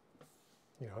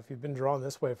 You know, if you've been drawing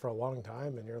this way for a long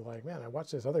time and you're like, man, I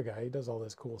watch this other guy, he does all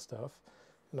this cool stuff.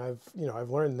 And I've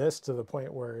learned this to the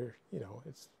point where,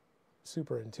 it's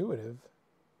super intuitive.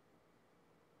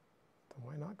 Then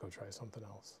why not go try something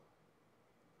else?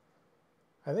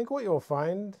 I think what you'll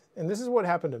find, and this is what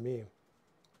happened to me,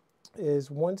 is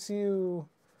once you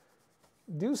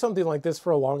do something like this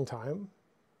for a long time,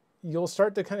 you'll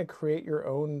start to kind of create your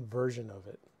own version of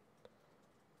it.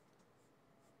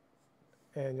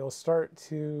 And you'll start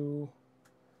to,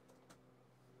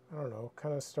 I don't know,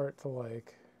 kind of start to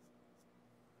like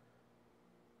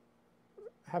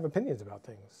have opinions about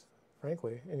things,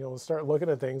 frankly. And you'll start looking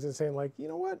at things and saying like, you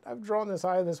know what, I've drawn this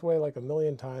eye this way like a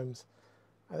million times.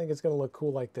 I think it's going to look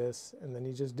cool like this. And then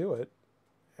you just do it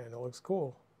and it looks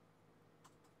cool.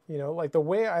 You know, like the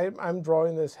way I'm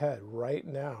drawing this head right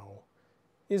now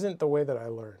isn't the way that I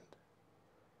learned,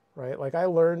 right? Like I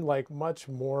learned like much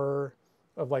more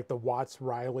of like the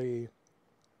Watts-Riley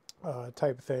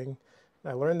type thing.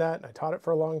 And I learned that and I taught it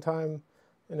for a long time.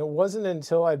 And it wasn't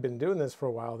until I'd been doing this for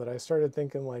a while that I started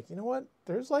thinking like, you know what,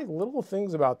 there's like little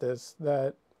things about this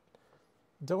that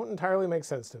don't entirely make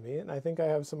sense to me. And I think I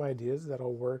have some ideas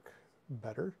that'll work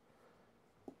better.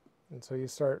 And so you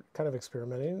start kind of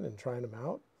experimenting and trying them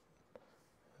out.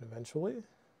 And eventually, it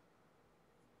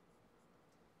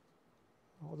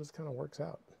all just kind of works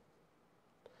out.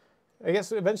 I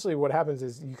guess eventually what happens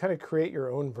is you kind of create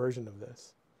your own version of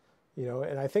this,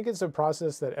 and I think it's a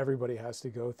process that everybody has to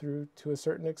go through to a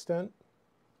certain extent,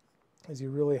 is you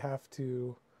really have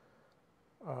to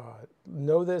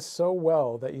know this so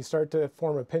well that you start to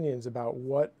form opinions about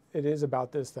what it is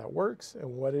about this that works and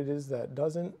what it is that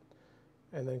doesn't,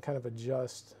 and then kind of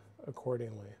adjust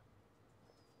accordingly.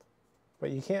 But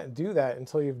you can't do that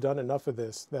until you've done enough of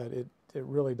this that it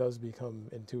really does become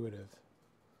intuitive.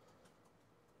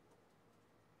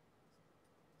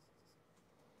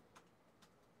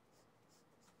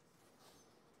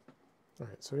 All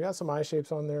right, so we got some eye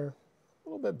shapes on there, a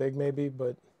little bit big maybe,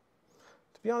 but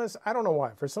to be honest, I don't know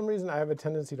why. For some reason, I have a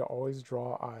tendency to always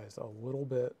draw eyes a little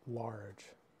bit large.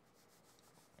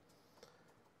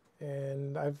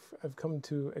 And I've come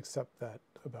to accept that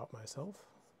about myself.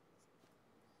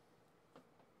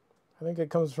 I think it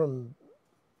comes from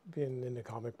being into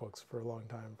comic books for a long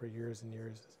time, for years and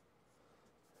years.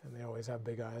 And they always have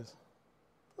big eyes.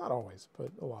 Not always, but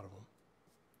a lot of them.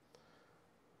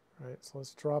 All right, so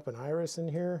let's drop an iris in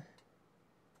here.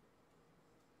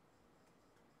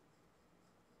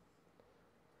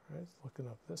 All right, looking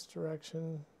up this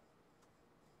direction.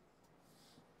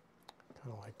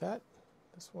 Kind of like that.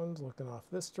 This one's looking off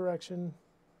this direction.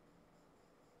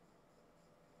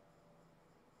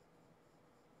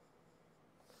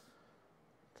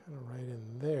 Kind of right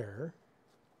in there.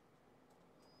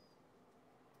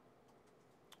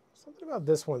 Something about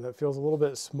this one that feels a little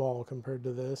bit small compared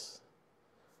to this.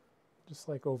 Just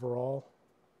like overall.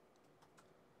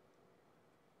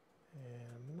 And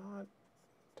I'm not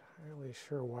entirely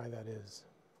sure why that is.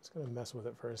 I'm just going to mess with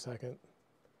it for a second.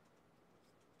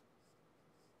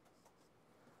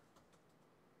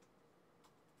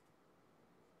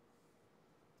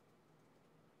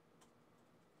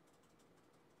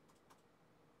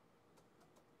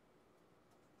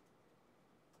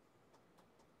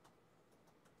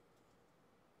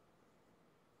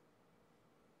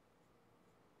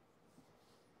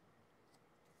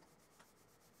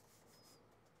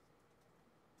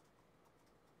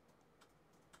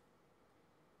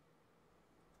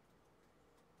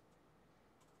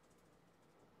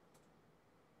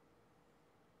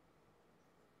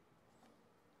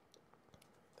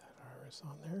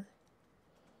 On there.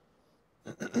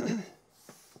 It's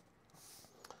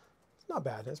not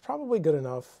bad. It's probably good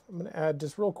enough. I'm going to add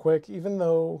just real quick, even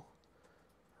though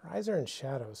her eyes are in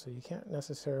shadow, so you can't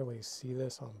necessarily see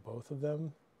this on both of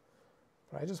them.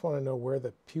 But I just want to know where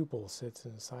the pupil sits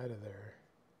inside of there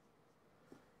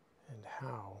and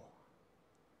how.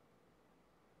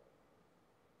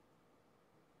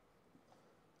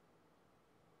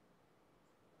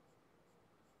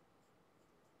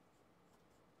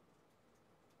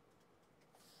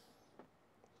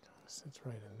 Sits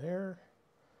right in there.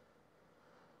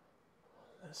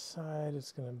 This side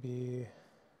is going to be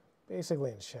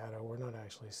basically in shadow. We're not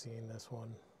actually seeing this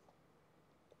one.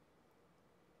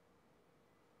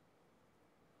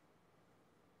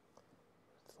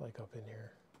 It's like up in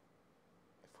here,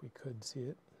 if we could see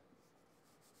it.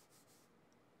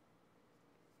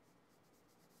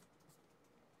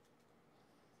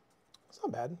 It's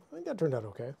not bad. I think that turned out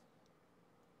okay.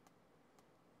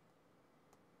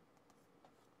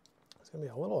 Going to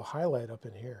be a little highlight up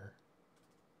in here.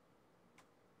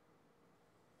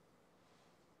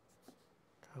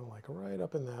 Kind of like right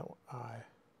up in that eye.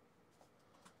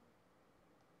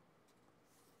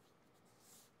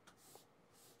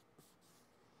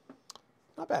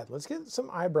 Not bad. Let's get some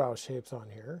eyebrow shapes on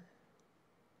here.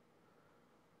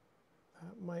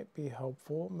 That might be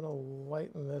helpful. I'm going to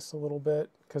lighten this a little bit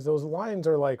because those lines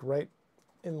are like right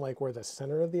in like where the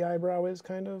center of the eyebrow is,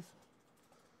 kind of.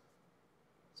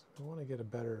 So we want to get a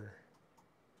better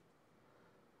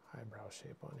eyebrow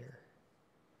shape on here.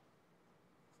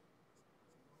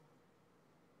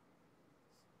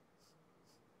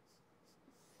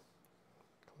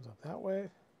 Comes up that way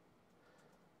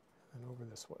and over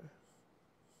this way.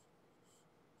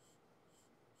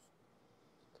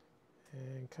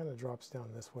 And kind of drops down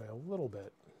this way a little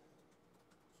bit.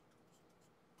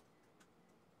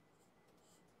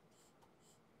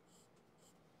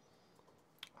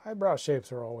 Eyebrow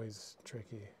shapes are always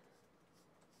tricky.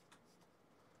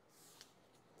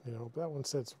 You know, that one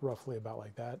sits roughly about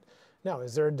like that. Now,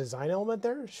 is there a design element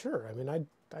there? Sure. I mean, I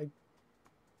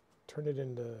turned it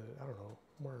into, I don't know,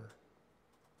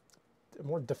 a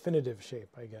more definitive shape,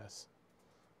 I guess,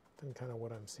 than kind of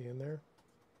what I'm seeing there.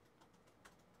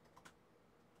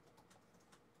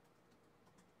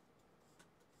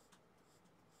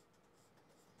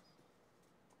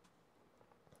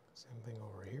 Same thing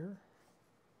over here.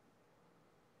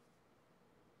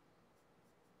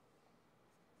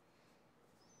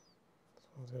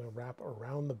 This one's going to wrap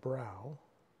around the brow.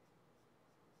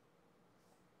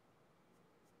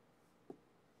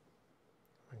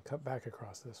 And cut back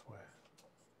across this way.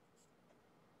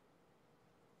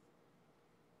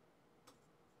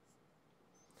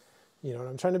 You know, and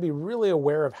I'm trying to be really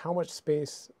aware of how much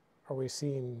space are we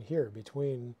seeing here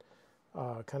between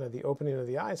kind of the opening of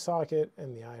the eye socket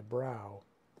and the eyebrow.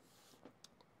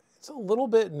 It's a little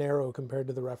bit narrow compared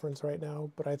to the reference right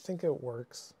now, but I think it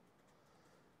works.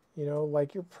 You know,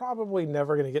 like you're probably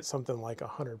never going to get something like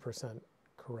 100%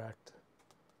 correct.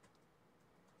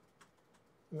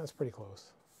 And that's pretty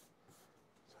close.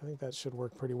 So I think that should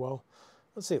work pretty well.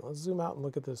 Let's see, let's zoom out and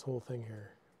look at this whole thing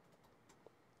here.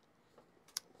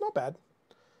 Not bad.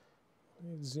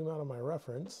 Let me zoom out on my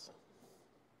reference.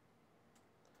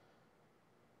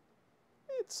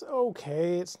 It's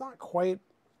okay. It's not quite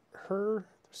her.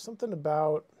 There's something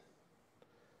about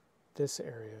this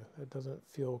area that doesn't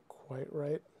feel quite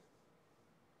right.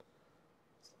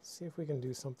 Let's see if we can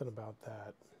do something about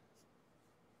that.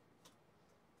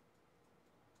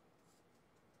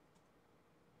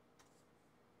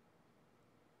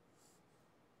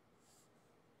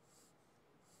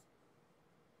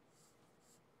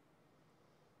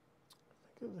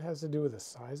 I think it has to do with the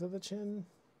size of the chin.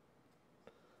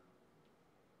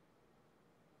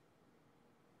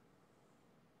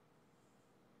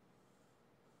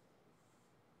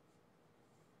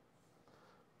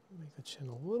 Make the chin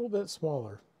a little bit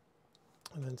smaller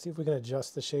and then see if we can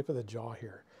adjust the shape of the jaw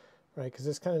here, right? Because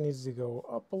this kind of needs to go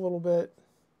up a little bit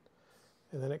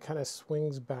and then it kind of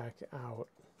swings back out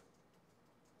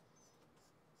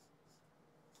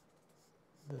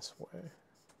this way.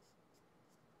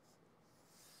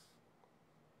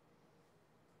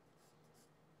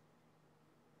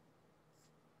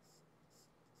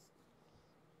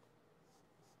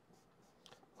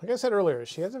 Like I said earlier,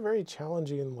 she has a very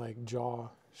challenging like jaw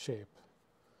shape.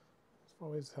 I've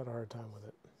always had a hard time with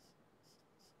it.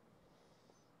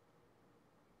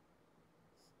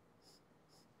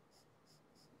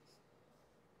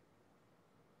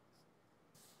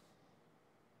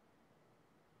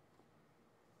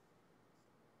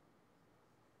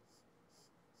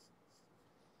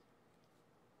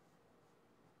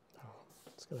 Oh,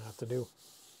 it's gonna have to do.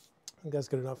 I think that's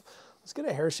good enough. Let's get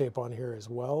a hair shape on here as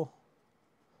well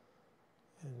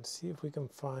and see if we can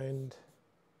find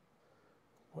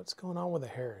what's going on with the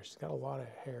hair. She's got a lot of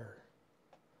hair.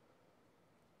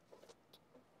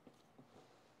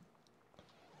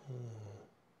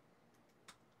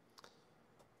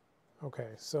 Okay,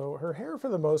 so her hair for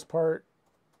the most part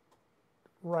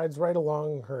rides right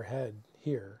along her head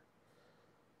here,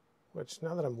 which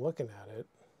now that I'm looking at it,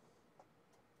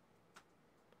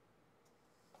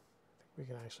 I think we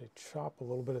can actually chop a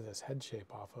little bit of this head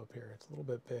shape off up here. It's a little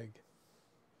bit big.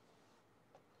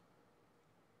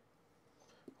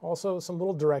 Also, some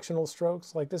little directional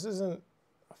strokes. Like this isn't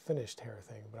a finished hair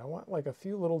thing, but I want like a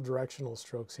few little directional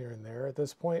strokes here and there at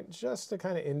this point just to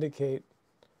kind of indicate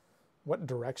what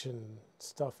direction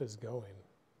stuff is going.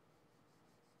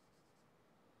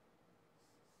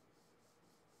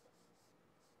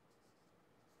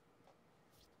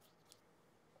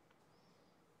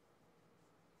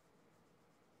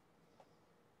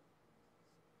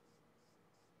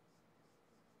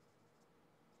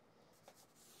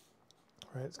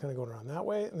 Right, it's kind of going around that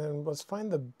way, and then let's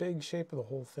find the big shape of the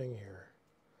whole thing here.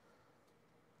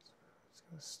 It's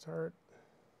going to start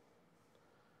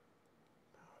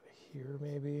about here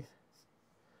maybe.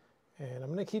 And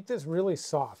I'm going to keep this really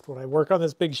soft when I work on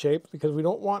this big shape because we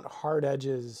don't want hard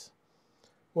edges.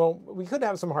 Well, we could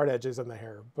have some hard edges on the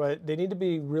hair, but they need to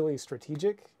be really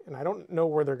strategic, and I don't know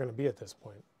where they're going to be at this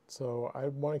point. So I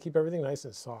want to keep everything nice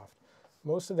and soft.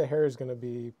 Most of the hair is going to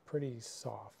be pretty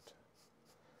soft,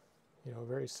 you know,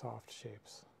 very soft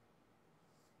shapes.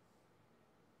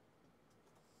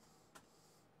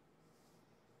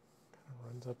 Kind of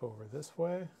runs up over this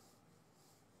way.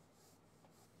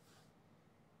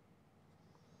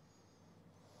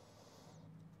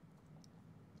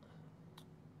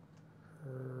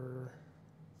 Her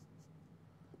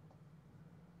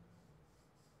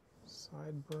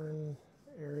sideburn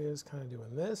area is kind of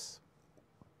doing this.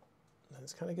 And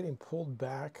it's kind of getting pulled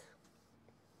back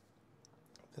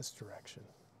this direction.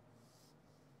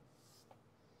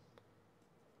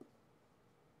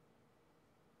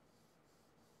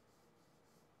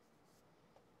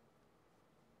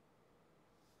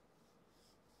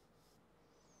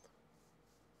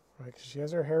 Right, because she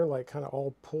has her hair like kind of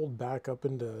all pulled back up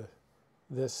into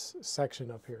this section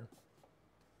up here.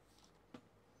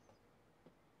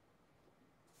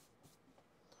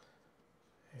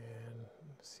 And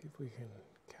let's see if we can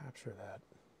capture that.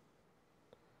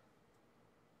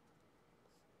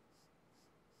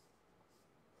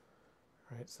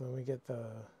 All right, so then we get the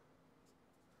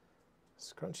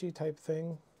scrunchy type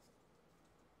thing.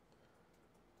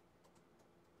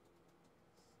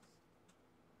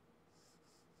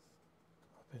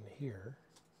 Up in here.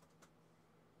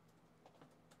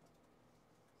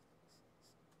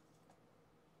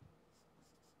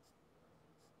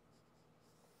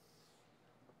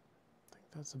 I think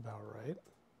that's about right.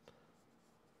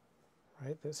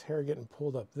 Right, this hair getting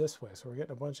pulled up this way, so we're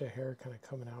getting a bunch of hair kind of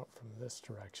coming out from this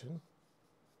direction.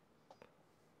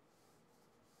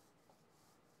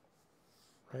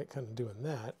 Right, kind of doing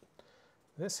that.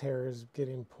 This hair is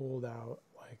getting pulled out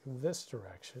like this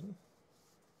direction.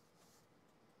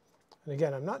 And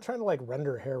again, I'm not trying to like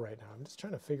render hair right now. I'm just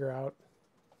trying to figure out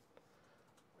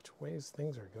which ways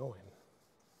things are going.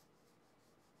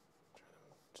 Trying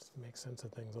to just make sense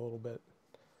of things a little bit.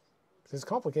 It's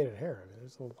complicated hair. I mean,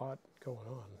 there's a lot going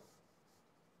on.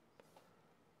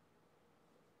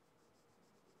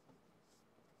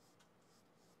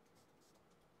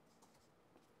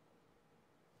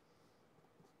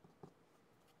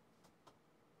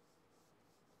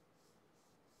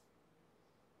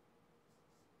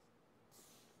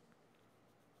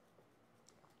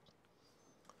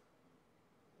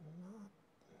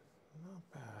 Not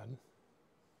bad.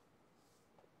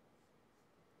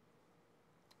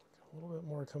 A little bit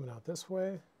more coming out this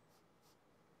way.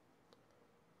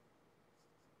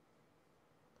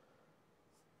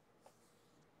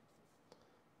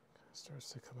 Starts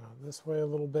to come out this way a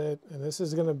little bit, and this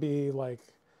is going to be like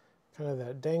kind of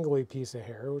that dangly piece of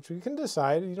hair, which we can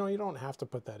decide, you know, you don't have to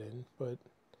put that in, but it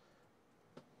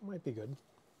might be good.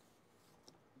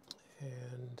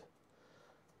 And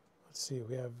let's see,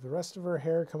 we have the rest of her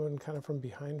hair coming kind of from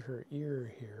behind her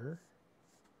ear here,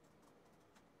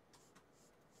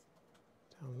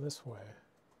 down this way.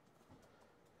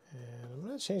 And I'm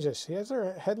going to change this. She has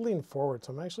her head leaned forward,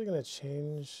 so I'm actually going to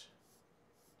change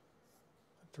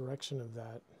the direction of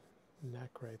that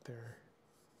neck right there.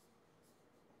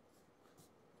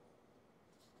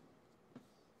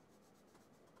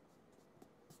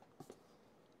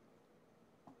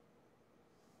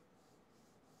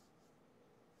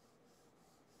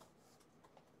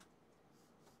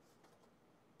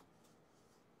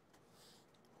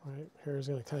 Right, hair is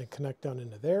going to kind of connect down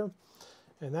into there,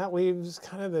 and that leaves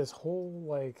kind of this whole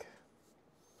like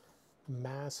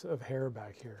mass of hair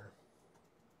back here.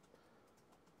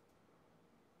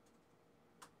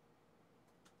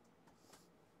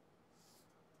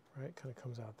 Right, kind of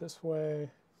comes out this way,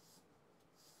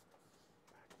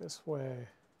 back this way.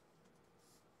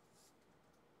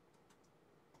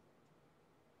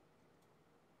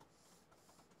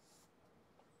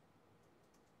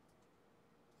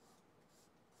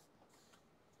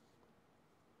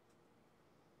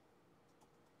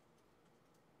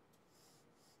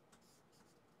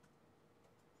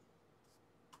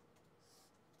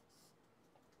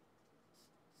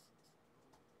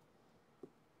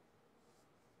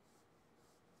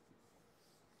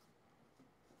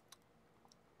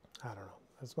 I don't know.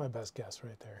 That's my best guess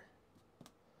right there.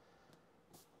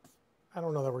 I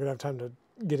don't know that we're going to have time to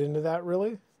get into that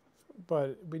really,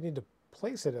 but we need to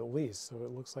place it at least so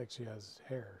it looks like she has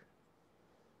hair.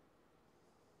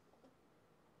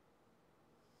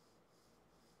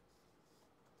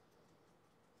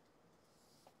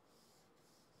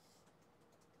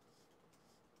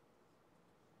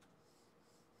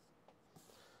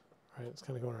 right? It's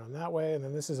kind of going around that way. And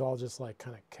then this is all just like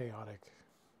kind of chaotic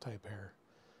type hair.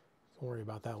 Don't worry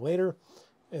about that later.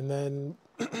 And then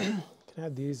can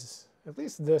add these, at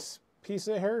least this piece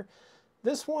of hair.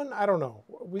 This one, I don't know.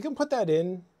 We can put that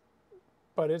in,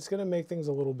 but it's going to make things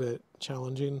a little bit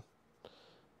challenging.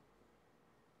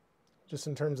 Just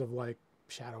in terms of like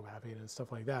shadow mapping and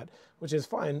stuff like that, which is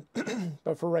fine.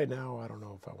 But for right now, I don't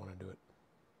know if I want to do it.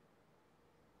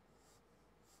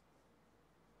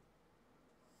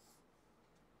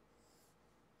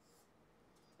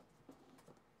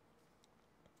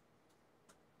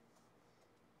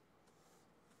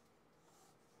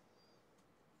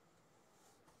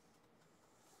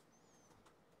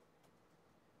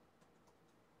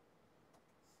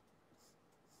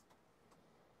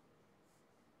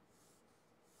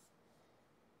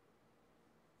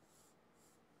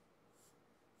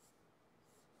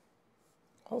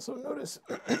 Also notice,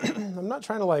 I'm not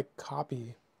trying to like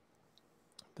copy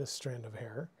this strand of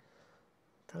hair,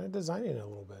 kind of designing it a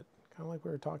little bit, kind of like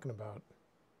we were talking about.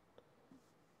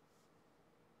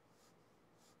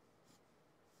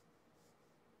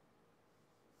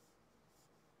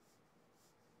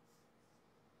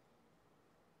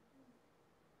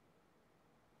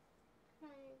 Can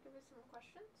I give you some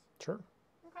questions? Sure.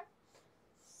 Okay.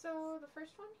 So the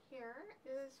first one here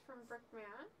is from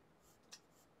Brickman.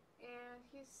 And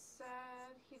he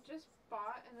said he just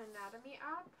bought an anatomy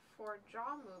app for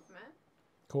jaw movement.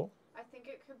 Cool. I think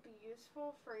it could be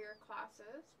useful for your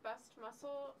classes. Best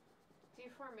muscle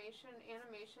deformation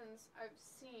animations I've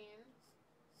seen.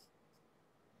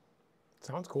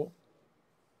 Sounds cool.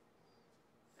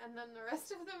 And then the rest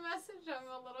of the message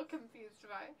I'm a little confused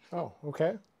by. Oh,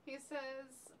 okay. He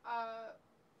says,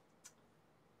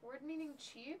 word meaning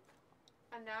cheap,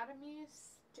 anatomy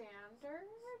standard.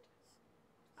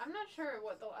 I'm not sure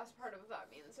what the last part of that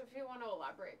means. If you want to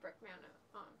elaborate, Brickman,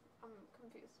 I'm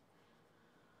confused.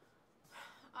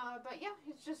 But yeah,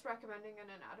 he's just recommending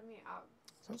an anatomy app.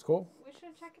 Sounds cool. We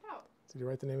should check it out. Did you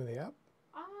write the name of the app?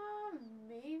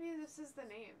 Maybe this is the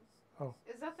name. Oh.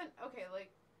 Is that the, okay,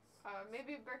 like,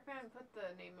 maybe Brickman put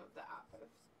the name of the app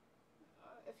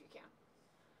if you can.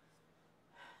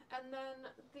 And then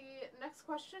the next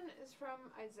question is from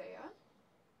Isaiah,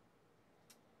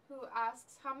 who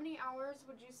asks, how many hours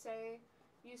would you say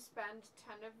you spend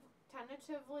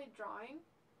tentatively drawing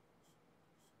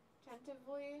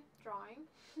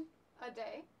a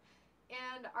day?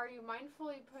 And are you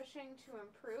mindfully pushing to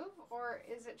improve, or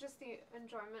is it just the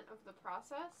enjoyment of the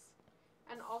process?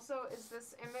 And also, is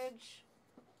this image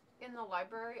in the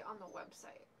library on the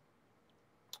website?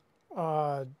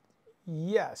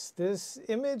 Yes, this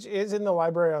image is in the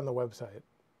library on the website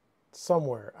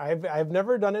somewhere. I've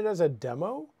never done it as a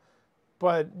demo.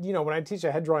 But, you know, when I teach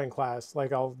a head drawing class,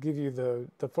 like I'll give you the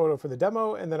photo for the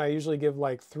demo, and then I usually give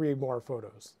like 3 more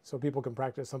photos so people can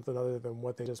practice something other than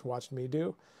what they just watched me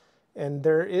do. And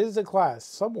there is a class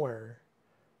somewhere,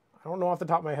 I don't know off the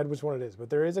top of my head which one it is, but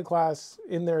there is a class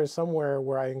in there somewhere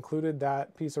where I included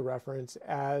that piece of reference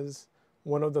as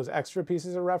one of those extra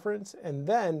pieces of reference. And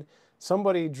then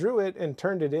somebody drew it and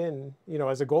turned it in, you know,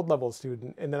 as a gold level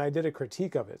student. And then I did a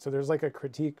critique of it. So there's like a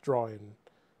critique drawing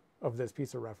of this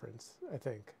piece of reference, I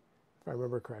think, if I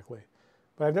remember correctly.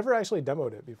 But I've never actually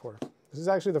demoed it before. This is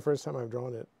actually the first time I've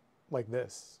drawn it like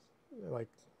this, like,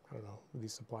 I don't know, with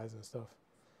these supplies and stuff.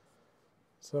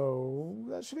 So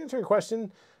that should answer your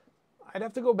question. I'd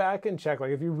have to go back and check,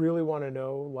 like if you really want to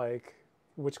know like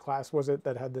which class was it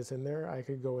that had this in there, I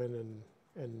could go in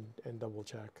and double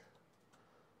check.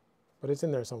 But it's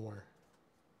in there somewhere.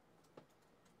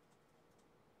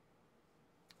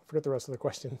 Forget the rest of the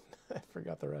question. I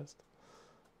forgot the rest.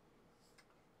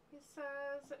 He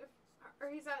says, or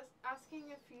he's asking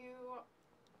if you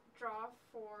draw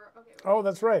for, okay. Oh,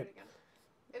 that's right.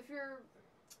 If you're,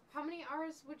 how many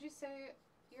hours would you say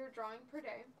you're drawing per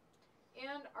day?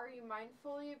 And are you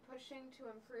mindfully pushing to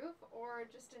improve or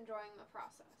just enjoying the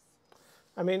process?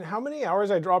 I mean, how many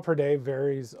hours I draw per day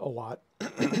varies a lot.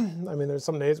 I mean, there's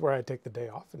some days where I take the day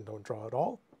off and don't draw at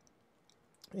all.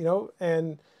 You know,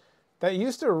 and that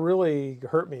used to really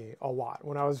hurt me a lot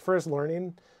when I was first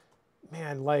learning.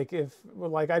 Man, like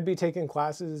I'd be taking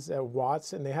classes at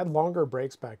Watts and they had longer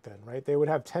breaks back then, right? They would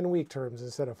have 10-week terms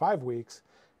instead of 5 weeks.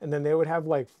 And then they would have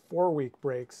like 4-week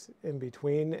breaks in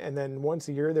between. And then once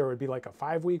a year, there would be like a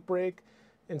 5-week break.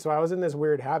 And so I was in this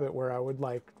weird habit where I would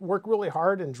like work really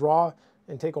hard and draw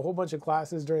and take a whole bunch of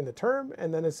classes during the term.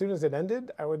 And then as soon as it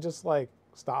ended, I would just like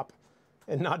stop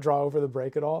and not draw over the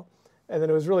break at all. And then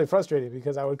it was really frustrating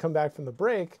because I would come back from the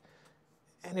break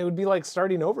and it would be like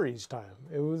starting over each time.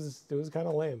 It was kind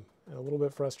of lame and a little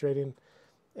bit frustrating.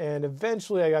 And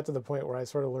eventually I got to the point where I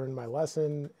sort of learned my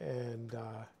lesson and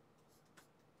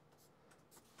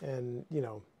and, you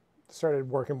know, started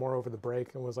working more over the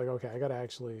break and was like, okay, I got to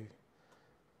actually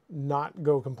not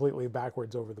go completely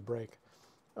backwards over the break.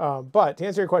 But to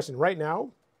answer your question, right now,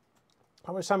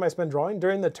 how much time I spend drawing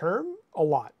during the term? A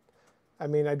lot. I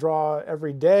mean, I draw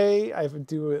every day. I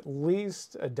do at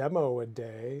least a demo a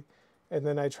day. And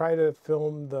then I try to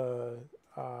film the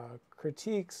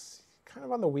critiques kind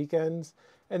of on the weekends.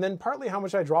 And then partly how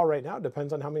much I draw right now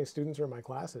depends on how many students are in my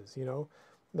classes, you know.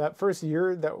 That first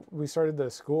year that we started the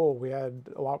school, we had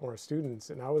a lot more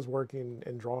students, and I was working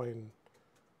and drawing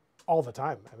all the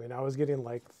time. I mean, I was getting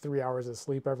like 3 hours of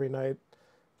sleep every night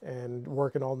and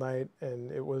working all night,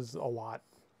 and it was a lot.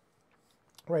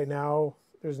 Right now,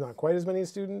 there's not quite as many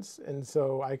students, and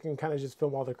so I can kind of just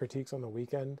film all the critiques on the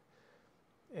weekend.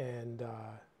 And,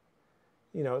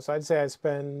 you know, so I'd say I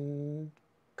spend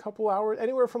a couple hours,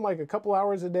 anywhere from like a couple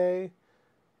hours a day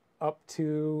up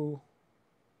to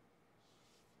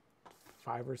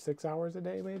 5 or 6 hours a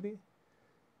day, maybe.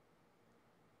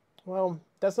 Well,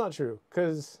 that's not true,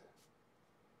 because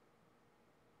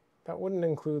that wouldn't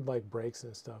include like breaks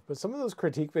and stuff. But some of those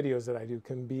critique videos that I do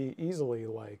can be easily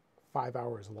like 5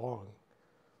 hours long,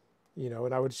 you know,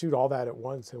 and I would shoot all that at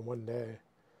once in one day.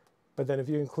 But then if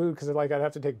you include, because like I'd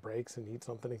have to take breaks and eat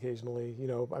something occasionally, you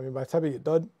know, I mean, by the time you get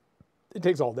done, it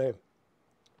takes all day.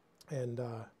 And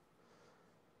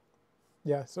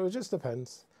yeah, so it just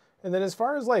depends. And then as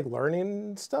far as like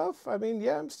learning stuff, I mean,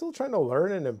 yeah, I'm still trying to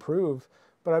learn and improve,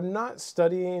 but I'm not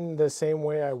studying the same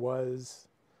way I was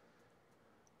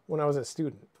when I was a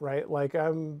student, right? Like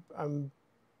I'm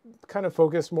kind of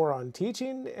focused more on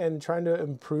teaching and trying to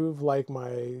improve like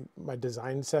my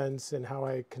design sense and how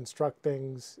I construct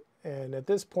things. And at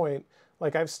this point,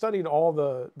 like I've studied all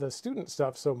the student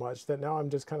stuff so much that now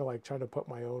I'm just kind of like trying to put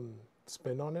my own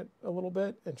spin on it a little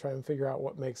bit and try and figure out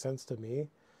what makes sense to me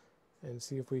and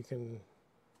see if we can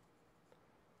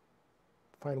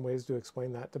find ways to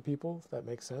explain that to people, if that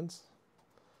makes sense.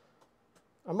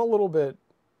 I'm a little bit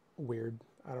weird,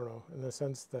 I don't know, in the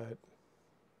sense that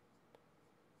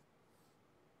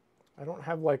I don't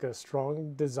have like a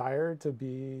strong desire to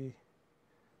be,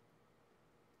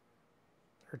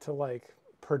 or to like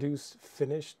produce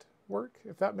finished work,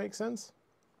 if that makes sense.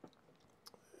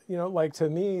 You know, like to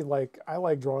me, like I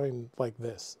like drawing like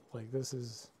this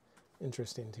is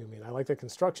interesting to me. And I like the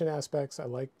construction aspects. I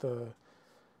like the,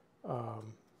 I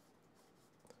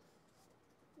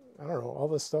don't know, all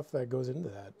the stuff that goes into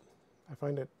that. I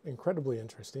find it incredibly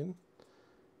interesting.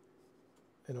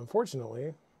 And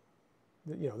unfortunately,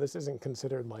 you know, this isn't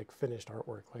considered like finished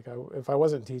artwork. Like if I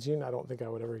wasn't teaching, I don't think I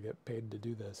would ever get paid to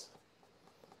do this.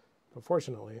 But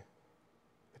fortunately,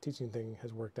 the teaching thing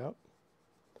has worked out.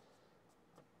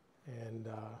 And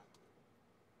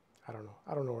I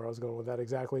don't know where I was going with that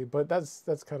exactly, but that's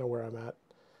kind of where I'm at,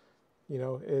 you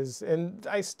know, and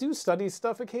I do study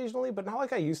stuff occasionally, but not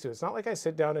like I used to. It's not like I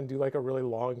sit down and do like a really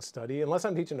long study, unless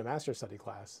I'm teaching a master study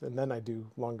class, and then I do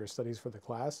longer studies for the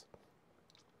class.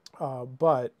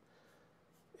 But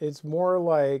it's more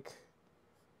like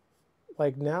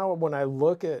now when I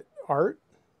look at art,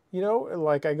 you know,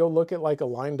 like I go look at like a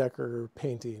Leyendecker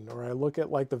painting, or I look at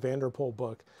like the Vanderpoel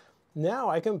book. Now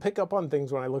I can pick up on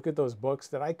things when I look at those books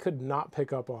that I could not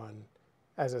pick up on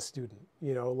as a student,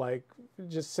 you know, like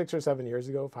just 6 or 7 years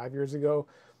ago, 5 years ago,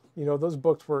 you know, those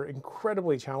books were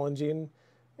incredibly challenging,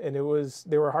 and they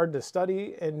were hard to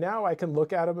study. And now I can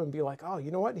look at them and be like, oh, you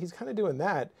know what? He's kind of doing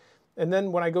that. And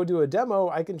then when I go do a demo,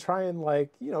 I can try and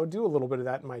like, you know, do a little bit of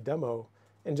that in my demo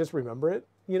and just remember it,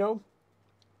 you know,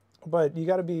 but you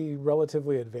got to be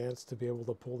relatively advanced to be able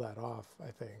to pull that off,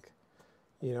 I think.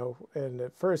 You know, and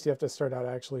at first you have to start out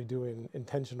actually doing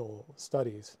intentional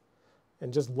studies,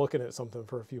 and just looking at something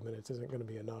for a few minutes isn't going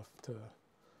to be enough to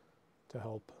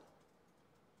help.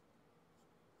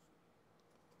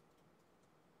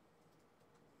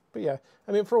 But yeah,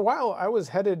 I mean, for a while I was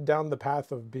headed down the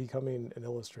path of becoming an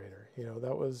illustrator. You know,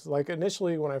 that was like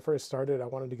initially when I first started, I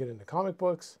wanted to get into comic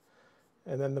books.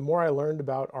 And then the more I learned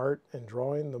about art and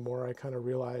drawing, the more I kind of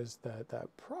realized that that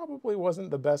probably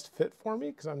wasn't the best fit for me,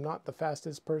 because I'm not the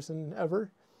fastest person ever.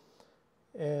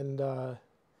 And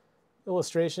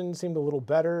illustration seemed a little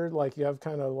better. Like you have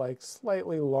kind of like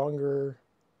slightly longer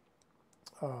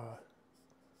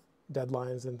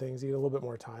deadlines and things. You get a little bit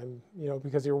more time, you know,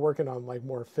 because you're working on like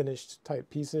more finished type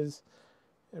pieces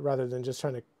rather than just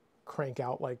trying to crank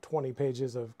out like 20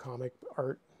 pages of comic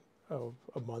art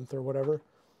a month or whatever.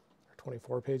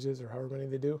 24 pages or however many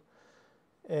they do.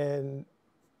 And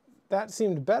that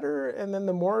seemed better. And then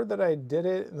the more that I did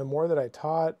it and the more that I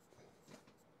taught,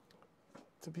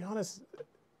 to be honest,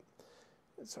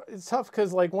 it's tough,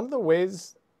 because like one of the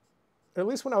ways at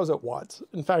least when I was at Watts.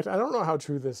 In fact, I don't know how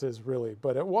true this is really,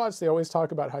 but at Watts, they always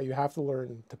talk about how you have to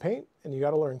learn to paint and you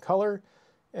got to learn color,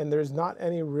 and there's not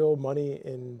any real money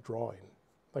in drawing.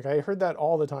 Like I heard that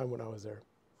all the time when I was there.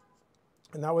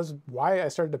 And that was why I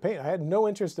started to paint. I had no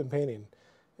interest in painting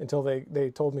until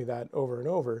they told me that over and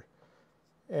over.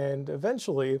 And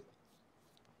eventually,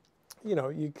 you know,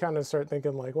 you kind of start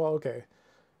thinking like, well, okay,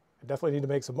 I definitely need to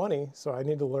make some money, so I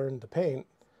need to learn to paint.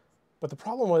 But the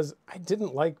problem was I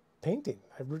didn't like painting.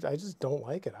 I just don't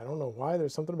like it. I don't know why.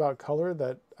 There's something about color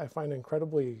that I find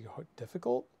incredibly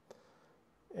difficult,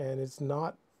 and it's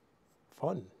not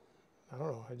fun. I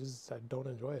don't know. I don't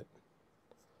enjoy it.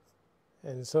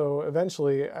 And so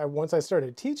eventually, once I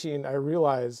started teaching, I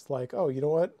realized like, oh, you know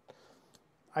what?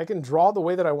 I can draw the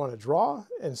way that I want to draw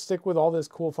and stick with all this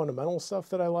cool fundamental stuff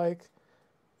that I like,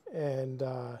 and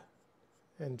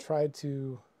try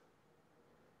to,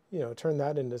 you know, turn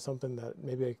that into something that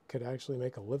maybe I could actually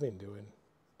make a living doing.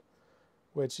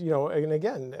 Which, you know, and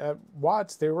again, at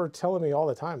Watts, they were telling me all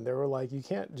the time, they were like, you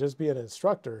can't just be an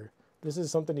instructor. This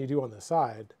is something you do on the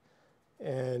side.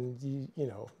 And, you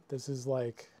know, this is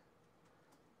like,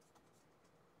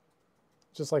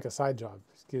 just like a side job,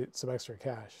 get some extra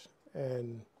cash.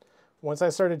 And once I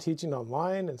started teaching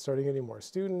online and started getting more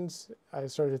students, I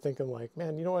started thinking like,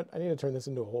 man, you know what? I need to turn this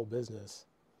into a whole business,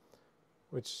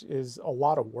 which is a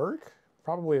lot of work,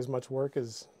 probably as much work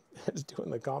as doing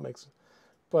the comics,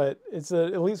 but it's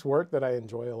at least work that I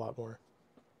enjoy a lot more,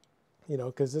 you know,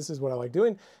 because this is what I like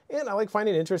doing. And I like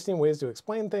finding interesting ways to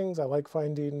explain things. I like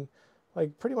finding,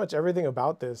 like, pretty much everything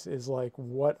about this is like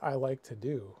what I like to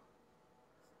do.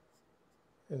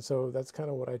 And so that's kind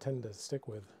of what I tend to stick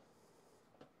with.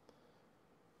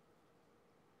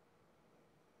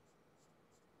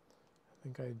 I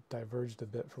think I diverged a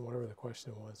bit from whatever the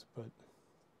question was, but...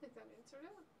 I think that answered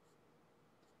it.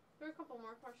 There are a couple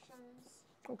more questions.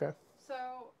 Okay.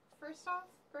 So, first off,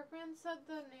 Brickman said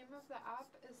the name of the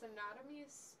app is Anatomy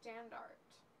Standard.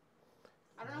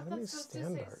 I don't know if that's supposed to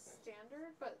say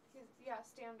standard, but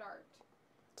Standard.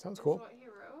 Sounds cool. That's what he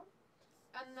wrote.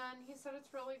 And then he said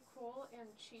it's really cool and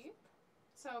cheap.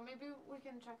 So maybe we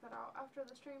can check that out after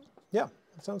the stream. Yeah,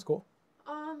 that sounds cool.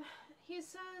 He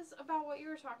says about what you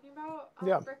were talking about.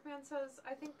 Brickman says,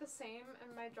 I think the same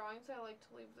in my drawings. I like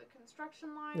to leave the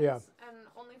construction lines and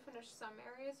only finish some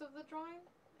areas of the drawing.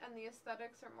 And the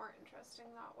aesthetics are more interesting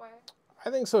that way. I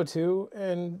think so too.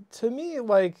 And to me,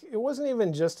 like, it wasn't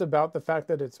even just about the fact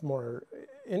that it's more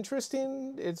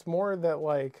interesting. It's more that,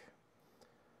 like,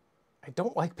 I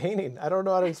don't like painting. I don't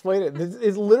know how to explain it.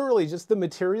 It's literally just the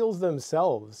materials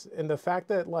themselves. And the fact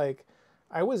that, like,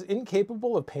 I was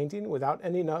incapable of painting without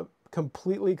ending up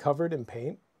completely covered in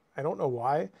paint. I don't know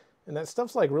why. And that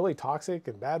stuff's like really toxic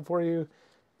and bad for you.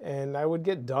 And I would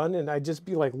get done and I'd just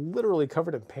be like literally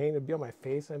covered in paint. It'd be on my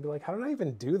face. And I'd be like, how did I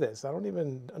even do this? I don't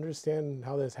even understand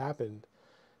how this happened.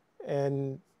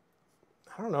 And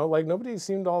I don't know, like nobody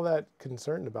seemed all that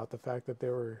concerned about the fact that they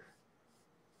were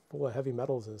full of heavy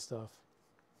metals and stuff.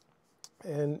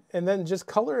 And then just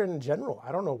color in general.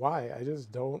 I don't know why. I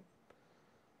just don't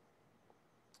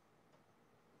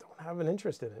have an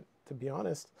interest in it, to be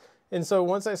honest. And so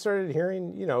once I started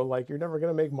hearing, you know, like you're never going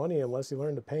to make money unless you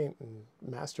learn to paint and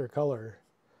master color,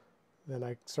 then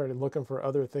I started looking for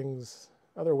other things,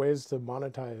 other ways to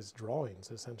monetize drawings,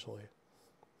 essentially.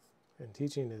 And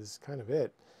teaching is kind of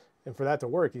it. And for that to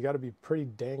work, you got to be pretty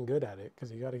dang good at it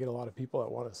because you got to get a lot of people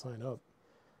that want to sign up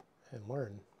and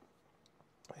learn.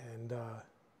 And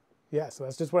yeah, so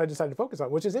that's just what I decided to focus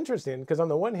on, which is interesting because on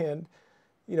the one hand,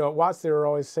 you know, at Watts, they were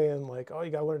always saying like, oh,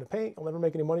 you got to learn to paint. You'll never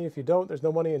make any money if you don't. There's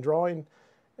no money in drawing.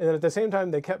 And then at the same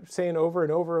time, they kept saying over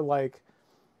and over, like,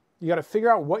 you got to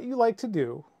figure out what you like to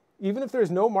do, even if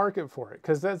there's no market for it.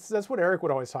 Because that's what Eric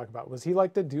would always talk about, was he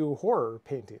liked to do horror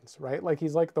paintings, right? Like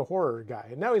he's like the horror guy.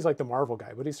 And now he's like the Marvel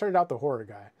guy, but he started out the horror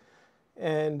guy.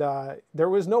 And there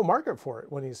was no market for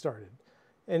it when he started.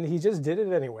 And he just did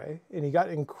it anyway. And he got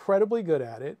incredibly good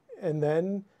at it. And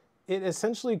then it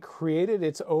essentially created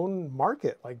its own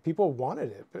market. Like people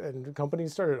wanted it and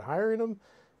companies started hiring him.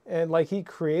 And like he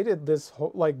created this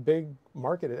whole, like big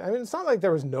market. I mean, it's not like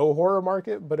there was no horror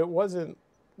market, but it wasn't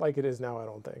like it is now, I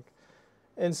don't think.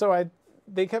 And so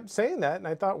they kept saying that. And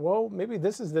I thought, well, maybe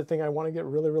this is the thing I want to get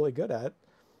really, really good at.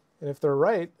 And if they're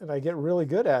right and I get really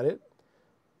good at it,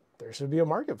 there should be a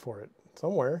market for it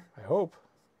somewhere, I hope.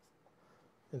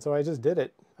 And so I just did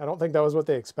it. I don't think that was what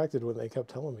they expected when they kept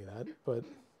telling me that, but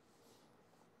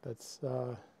that's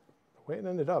the way it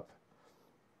ended up.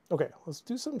 Okay, let's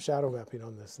do some shadow mapping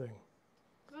on this thing.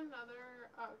 Another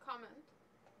comment.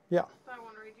 Yeah. That I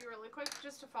want to read you really quick,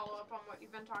 just to follow up on what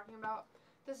you've been talking about.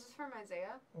 This is from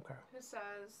Isaiah. Okay. Who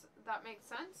says that makes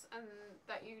sense and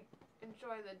that you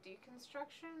enjoy the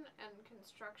deconstruction and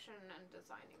construction and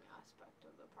designing aspect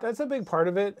of the process. That's a big part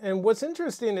of it. And what's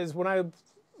interesting is when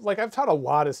I've taught a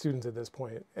lot of students at this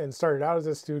point and started out as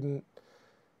a student.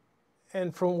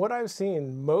 And from what I've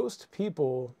seen, most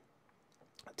people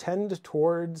tend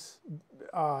towards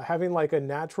having like a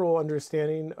natural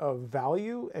understanding of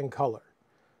value and color,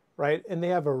 right? And they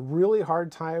have a really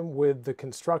hard time with the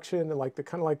construction and like the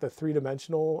kind of like the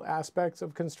three-dimensional aspects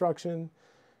of construction.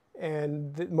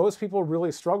 And most people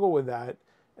really struggle with that.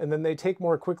 And then they take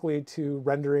more quickly to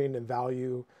rendering and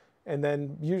value. And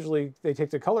then usually they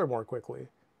take to color more quickly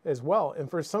as well.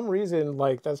 And for some reason,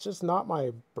 like that's just not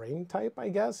my brain type, I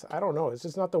guess. I don't know. It's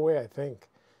just not the way I think.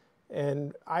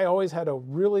 And I always had a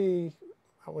really,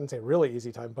 I wouldn't say really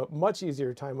easy time, but much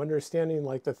easier time understanding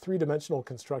like the three-dimensional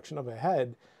construction of a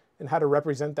head and how to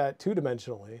represent that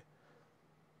two-dimensionally.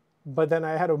 But then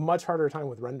I had a much harder time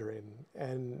with rendering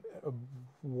and a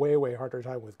way, way harder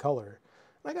time with color.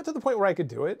 And I got to the point where I could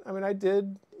do it. I mean, I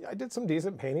did some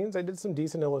decent paintings. I did some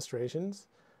decent illustrations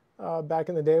back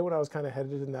in the day when I was kind of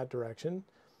headed in that direction.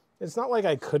 It's not like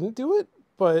I couldn't do it,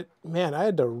 but man, I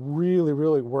had to really,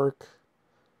 really work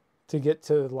to get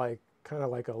to like kind of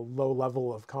like a low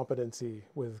level of competency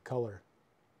with color.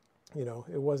 You know,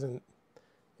 it wasn't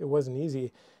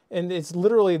easy. And it's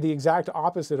literally the exact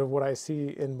opposite of what I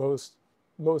see in most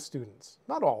students.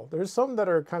 Not all. There's some that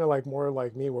are kind of like more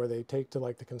like me where they take to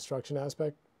like the construction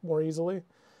aspect more easily.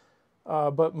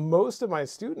 But most of my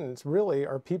students really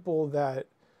are people that,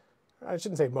 I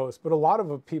shouldn't say most, but a lot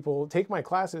of people take my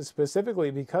classes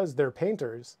specifically because they're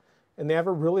painters and they have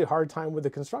a really hard time with the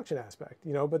construction aspect,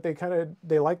 you know, but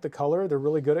they like the color. They're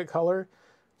really good at color.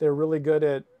 They're really good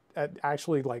at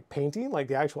actually like painting, like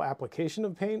the actual application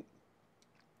of paint.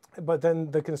 But then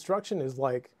the construction is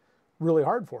like really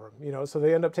hard for them, you know, so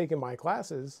they end up taking my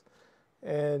classes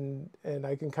and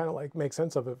I can kind of like make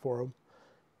sense of it for them.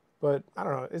 But I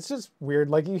don't know, it's just weird.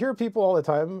 Like you hear people all the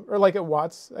time, or like at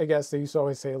Watts, I guess they used to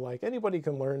always say like anybody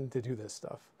can learn to do this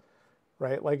stuff,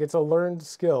 right? Like it's a learned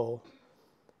skill.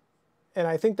 And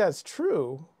I think that's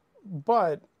true,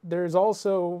 but there's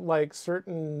also like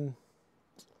certain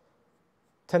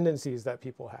tendencies that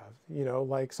people have, you know,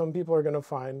 like some people are going to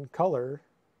find color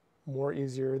more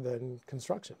easier than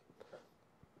construction.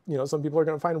 You know, some people are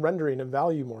going to find rendering and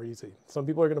value more easy. Some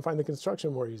people are going to find the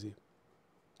construction more easy.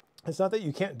 It's not that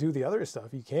you can't do the other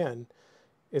stuff. You can.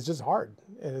 It's just hard.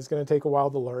 And it's going to take a while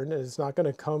to learn. And it's not going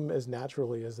to come as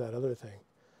naturally as that other thing.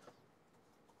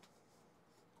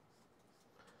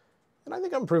 And I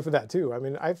think I'm proof of that too. I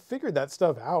mean, I figured that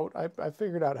stuff out. I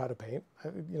figured out how to paint.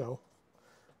 You know,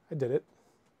 I did it.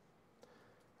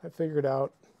 I figured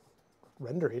out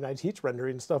rendering. I teach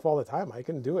rendering stuff all the time. I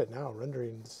can do it now.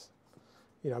 Rendering's,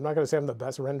 you know, I'm not going to say I'm the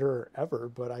best renderer ever,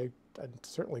 but I'm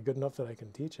certainly good enough that I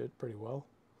can teach it pretty well.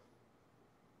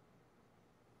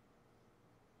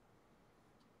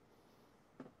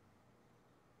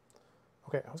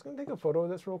 Okay, I was going to take a photo of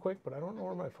this real quick, but I don't know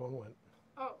where my phone went.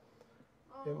 Oh.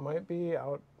 It might be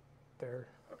out there.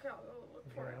 Okay, I'll go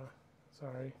look for it.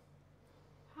 Sorry.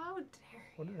 How dare you?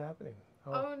 What is happening?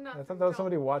 Oh, no. I thought that was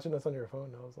somebody watching us on your phone.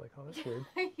 I was like, oh, that's weird.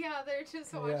 Yeah, they're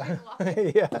just watching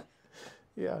live. Yeah.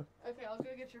 Yeah. Okay, I'll go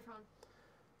get your phone.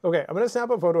 Okay, I'm going to snap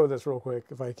a photo of this real quick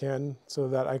if I can so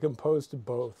that I can post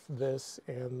both this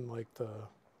and like the,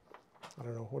 I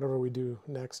don't know, whatever we do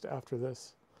next after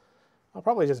this. I'll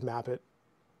probably just map it.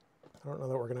 I don't know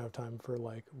that we're going to have time for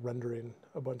like rendering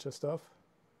a bunch of stuff.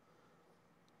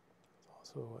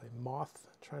 There's also a moth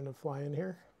trying to fly in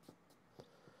here.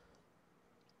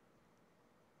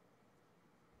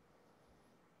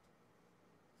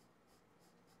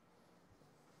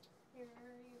 Here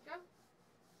you go.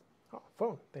 Oh,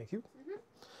 phone, thank you.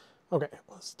 Okay,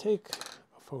 let's take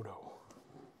a photo.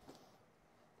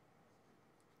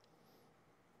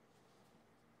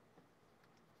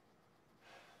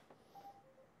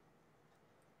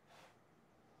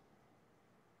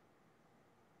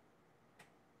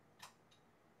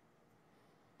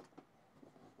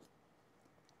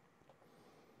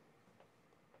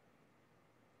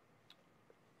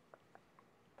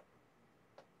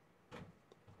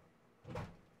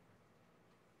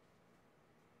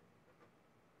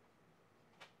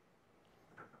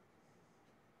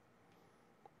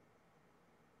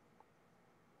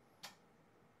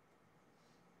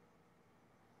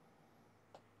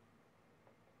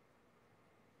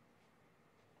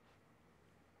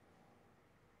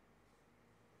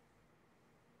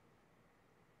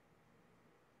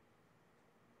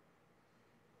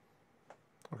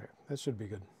 Okay, that should be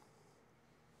good.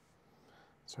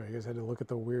 Sorry, you guys had to look at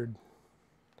the weird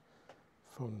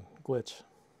phone glitch.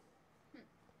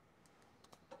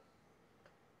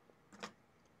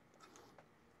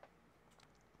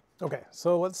 Okay,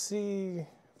 so let's see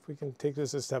if we can take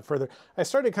this a step further. I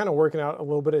started kind of working out a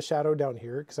little bit of shadow down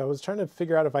here because I was trying to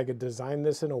figure out if I could design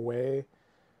this in a way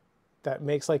that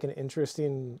makes like an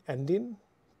interesting ending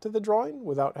to the drawing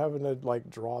without having to like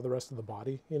draw the rest of the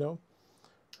body, you know?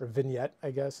 Or vignette, I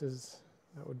guess is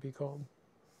that would be called.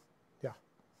 Yeah.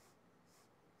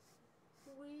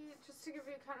 Just to give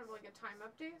you kind of like a time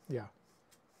update. Yeah.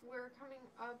 We're coming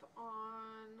up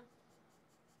on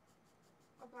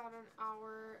about an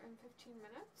hour and 15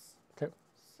 minutes. Okay.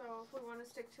 So if we want to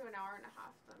stick to an hour and a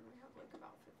half, then we have like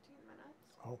about 15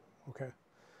 minutes. Oh, okay.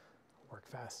 Work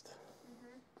fast.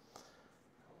 Mm-hmm.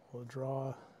 We'll draw.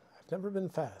 I've never been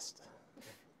fast,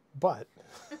 but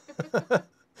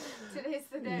today's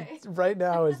the day. Right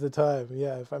now is the time.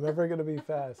 Yeah, if I'm ever going to be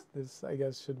fast, this I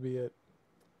guess should be it.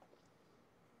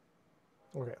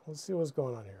 Okay, let's see what's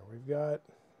going on here. We've got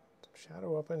some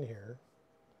shadow up in here.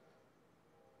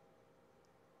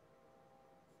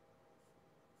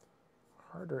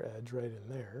 Harder edge right in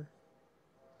there.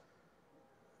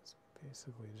 This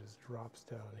basically just drops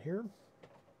down here.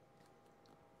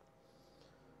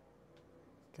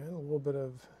 Again, a little bit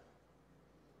of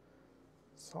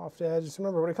soft edge. Just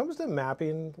remember, when it comes to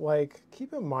mapping, like,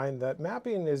 keep in mind that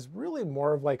mapping is really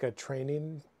more of like a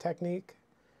training technique.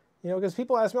 You know, because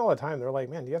people ask me all the time, they're like,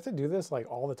 man, do you have to do this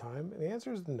like all the time? And the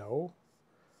answer is no.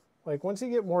 Like, once you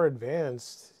get more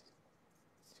advanced,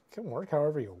 you can work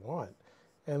however you want.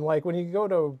 And like when you go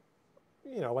to,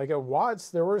 you know, like at Watts,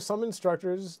 there were some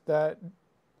instructors that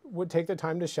would take the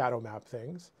time to shadow map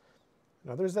things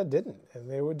and others that didn't. And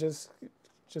they would just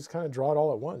kind of draw it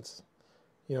all at once.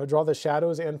 You know, draw the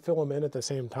shadows and fill them in at the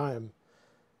same time.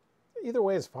 Either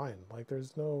way is fine. Like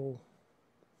there's no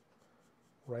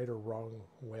right or wrong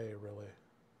way, really.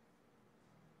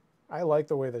 I like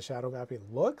the way the shadow mapping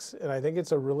looks, and I think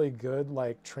it's a really good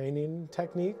like training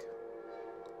technique.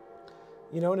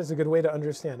 You know, and it's a good way to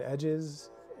understand edges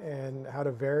and how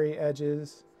to vary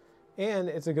edges. And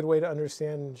it's a good way to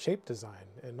understand shape design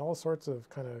and all sorts of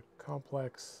kind of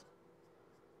complex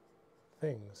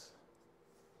things.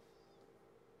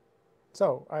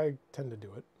 So I tend to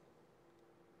do it.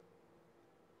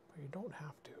 But you don't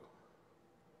have to.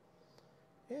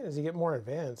 And as you get more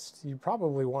advanced, you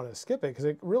probably want to skip it because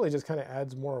it really just kind of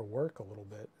adds more work a little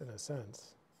bit in a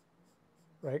sense.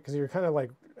 Right? Because you're kind of like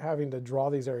having to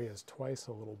draw these areas twice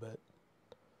a little bit,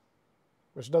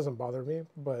 which doesn't bother me,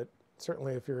 but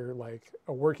certainly if you're like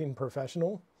a working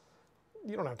professional,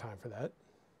 you don't have time for that.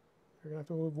 You're gonna have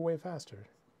to move way faster.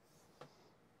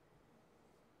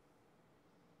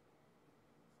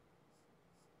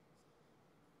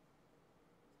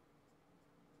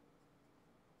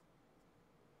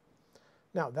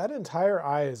 Now that entire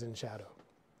eye is in shadow,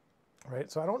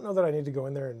 right? So I don't know that I need to go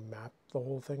in there and map the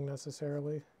whole thing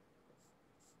necessarily.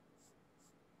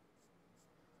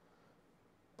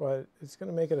 But it's going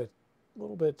to make it a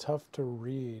little bit tough to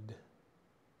read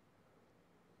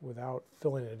without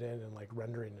filling it in and like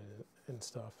rendering it and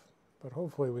stuff. But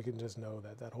hopefully we can just know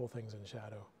that that whole thing's in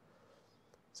shadow.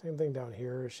 Same thing down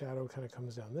here. Shadow kind of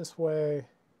comes down this way,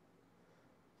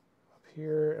 up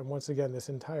here, and once again this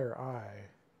entire eye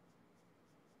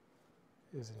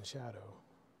is in shadow.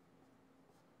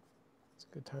 It's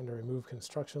a good time to remove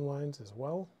construction lines as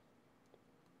well.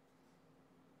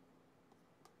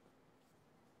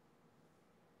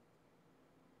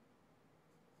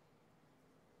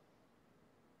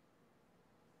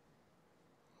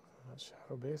 That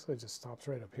shadow basically just stops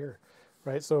right up here,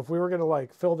 right? So if we were going to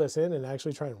like fill this in and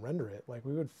actually try and render it, like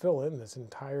we would fill in this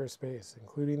entire space,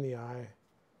 including the eye,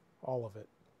 all of it,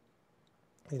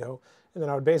 you know, and then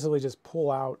I would basically just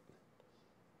pull out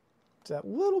that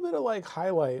little bit of like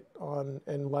highlight on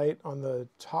and light on the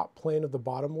top plane of the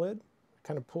bottom lid,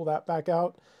 kind of pull that back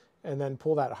out and then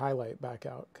pull that highlight back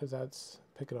out because that's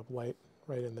picking up light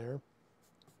right in there.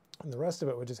 And the rest of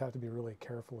it would just have to be really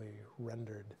carefully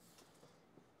rendered.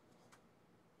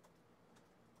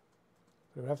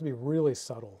 It would have to be really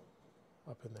subtle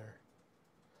up in there.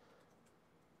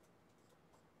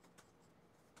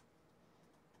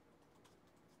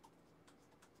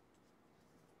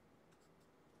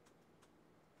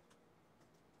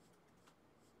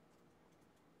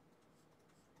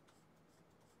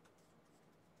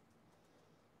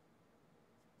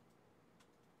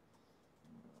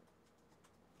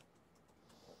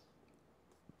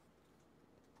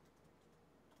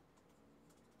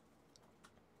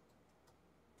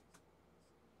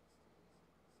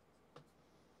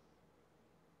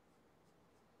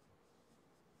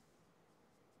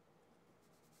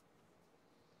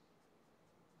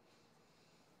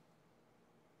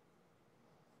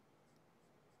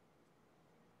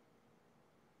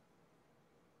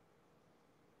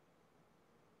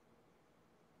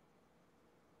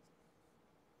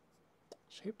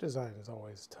 Shape design is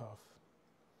always tough.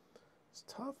 It's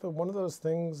tough, but one of those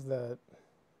things that,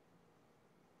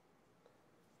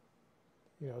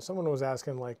 you know, someone was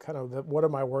asking like kind of what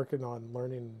am I working on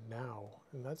learning now?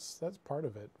 And that's part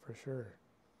of it for sure.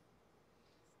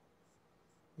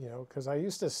 You know, because I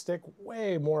used to stick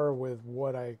way more with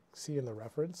what I see in the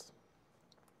reference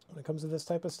when it comes to this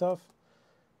type of stuff.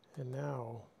 And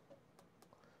now,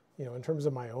 you know, in terms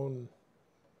of my own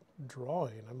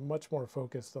drawing, I'm much more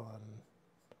focused on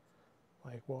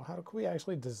like, well, how can we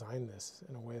actually design this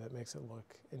in a way that makes it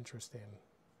look interesting?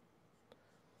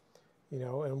 You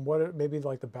know, and what maybe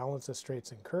like the balance of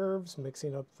straights and curves,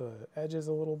 mixing up the edges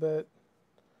a little bit.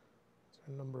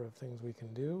 There's a number of things we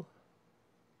can do.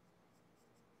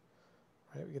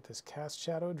 Right, we get this cast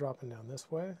shadow dropping down this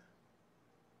way.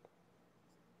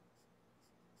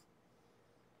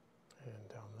 And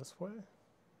down this way.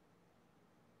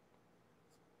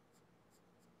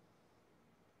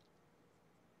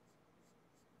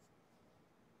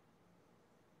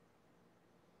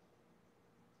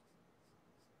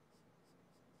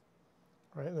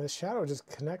 Right, and the shadow just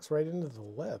connects right into the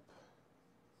lip.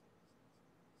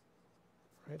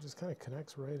 Right, just kind of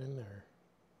connects right in there.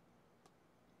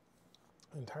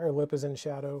 The entire lip is in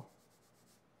shadow.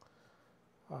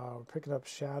 We're picking up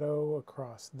shadow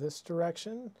across this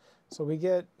direction. So we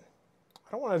get,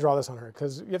 I don't want to draw this on her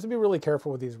because you have to be really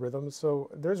careful with these rhythms. So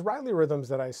there's Riley rhythms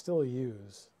that I still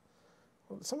use.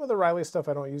 Some of the Riley stuff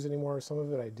I don't use anymore, some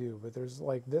of it I do, but there's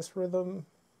like this rhythm,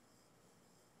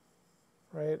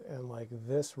 right, and like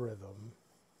this rhythm.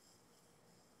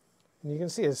 And you can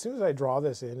see as soon as I draw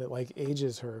this in, it like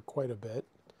ages her quite a bit.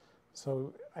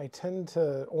 So I tend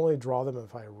to only draw them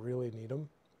if I really need them.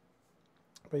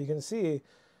 But you can see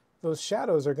those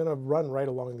shadows are going to run right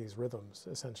along these rhythms,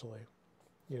 essentially.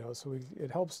 You know, so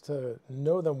it helps to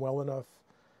know them well enough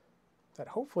that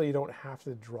hopefully you don't have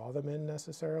to draw them in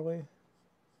necessarily.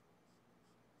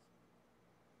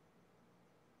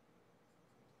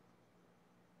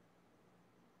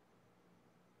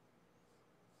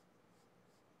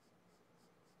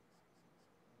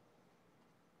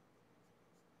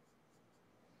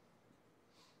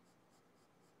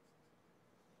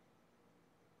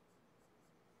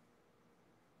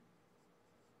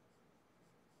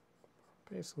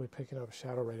 Basically picking up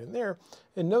shadow right in there.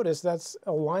 And notice that's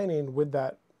aligning with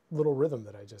that little rhythm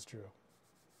that I just drew.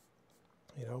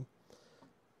 You know,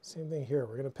 same thing here.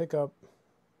 We're going to pick up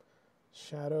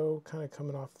shadow kind of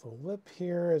coming off the lip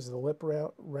here as the lip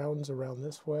rounds around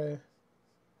this way.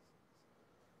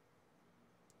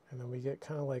 And then we get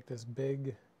kind of like this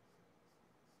big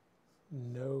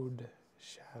node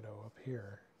shadow up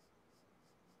here.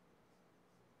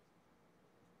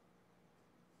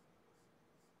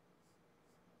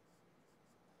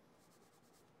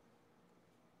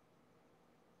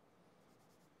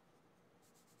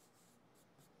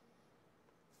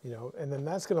 You know, and then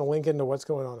that's going to link into what's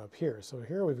going on up here. So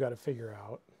here we've got to figure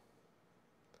out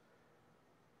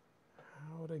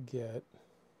how to get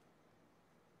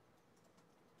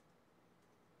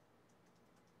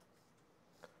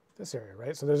this area,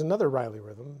 right? So there's another Riley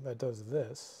rhythm that does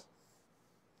this,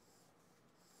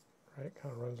 right?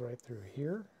 Kind of runs right through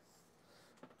here,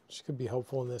 which could be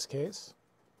helpful in this case.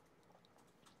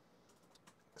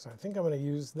 Because I think I'm going to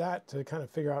use that to kind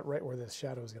of figure out right where this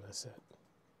shadow is going to sit.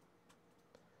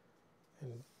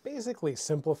 And basically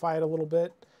simplify it a little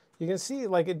bit. You can see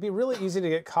like it'd be really easy to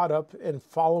get caught up in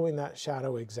following that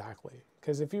shadow exactly.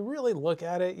 Because if you really look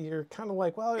at it, you're kind of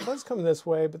like, well, it does come this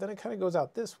way, but then it kind of goes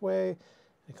out this way,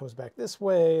 it comes back this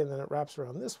way, and then it wraps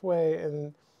around this way,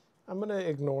 and I'm going to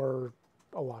ignore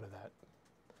a lot of that.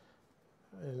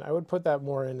 And I would put that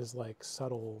more in as like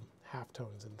subtle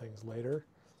halftones and things later.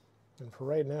 And for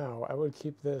right now, I would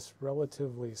keep this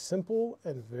relatively simple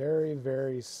and very,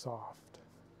 very soft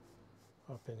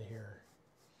up in here.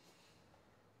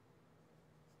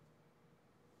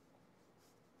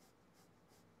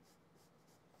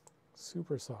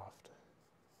 Super soft.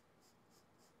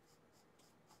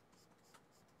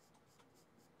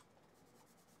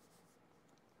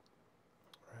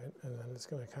 Right, and then it's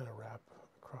going to kind of wrap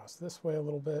across this way a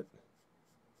little bit.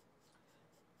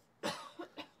 So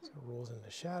it rolls into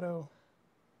shadow.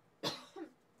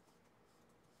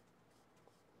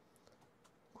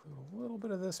 Include a little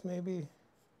bit of this maybe.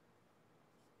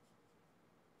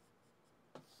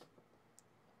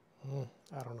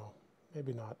 I don't know,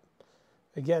 maybe not.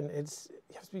 Again,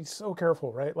 you have to be so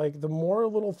careful, right? Like the more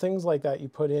little things like that you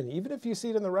put in, even if you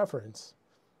see it in the reference,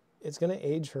 it's going to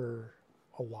age her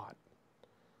a lot.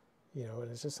 You know,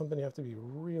 and it's just something you have to be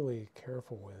really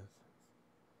careful with.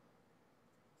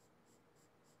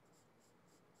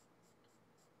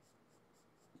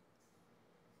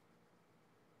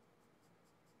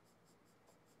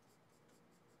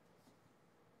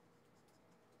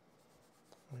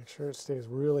 Make sure it stays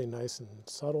really nice and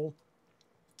subtle.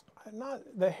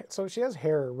 So she has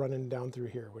hair running down through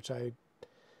here, which I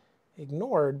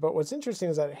ignored, but what's interesting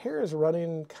is that hair is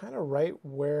running kind of right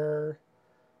where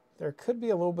there could be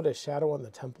a little bit of shadow on the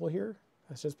temple here.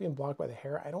 That's just being blocked by the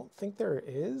hair. I don't think there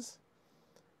is,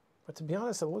 but to be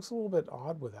honest, it looks a little bit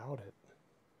odd without it.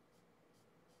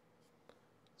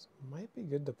 So it might be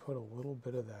good to put a little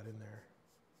bit of that in there.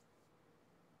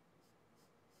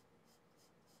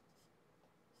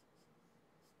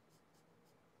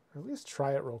 Or at least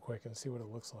try it real quick and see what it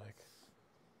looks like.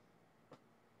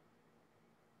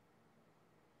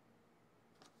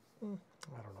 I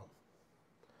don't know.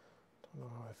 Don't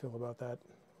know how I feel about that.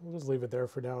 We'll just leave it there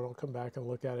for now, and I'll come back and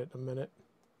look at it in a minute.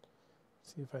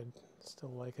 See if I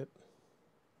still like it.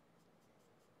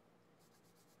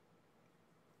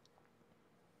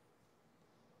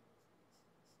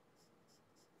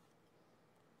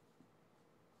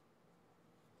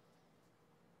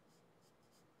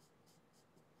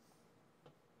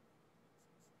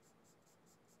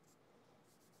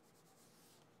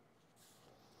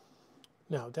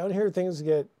 Now, down here things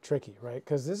get tricky, right?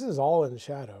 Because this is all in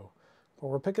shadow. But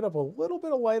we're picking up a little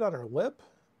bit of light on her lip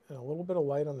and a little bit of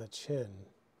light on the chin.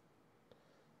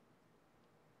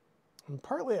 And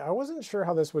partly, I wasn't sure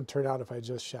how this would turn out if I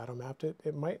just shadow mapped it.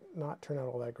 It might not turn out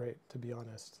all that great, to be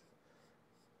honest.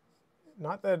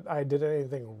 Not that I did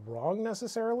anything wrong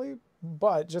necessarily,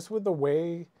 but just with the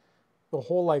way the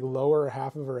whole like lower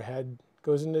half of her head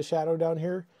goes into shadow down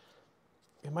here,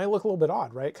 it might look a little bit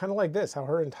odd, right? Kind of like this, how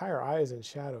her entire eye is in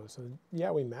shadow. So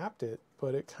yeah, we mapped it,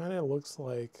 but it kind of looks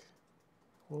like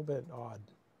a little bit odd.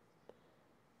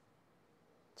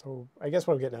 So I guess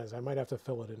what I'm getting at is I might have to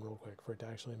fill it in real quick for it to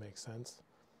actually make sense.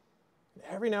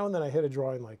 Every now and then I hit a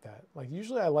drawing like that. Like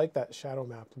usually I like that shadow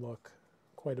mapped look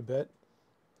quite a bit.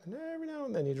 And every now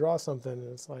and then you draw something and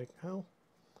it's like, oh,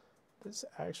 this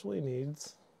actually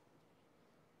needs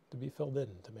to be filled in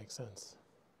to make sense.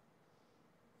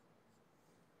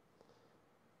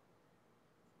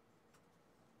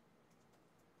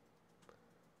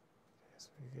 So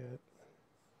we get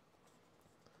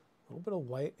a little bit of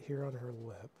light here on her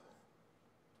lip.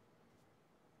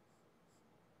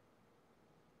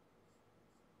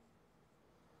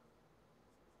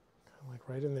 Kind of like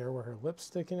right in there where her lip's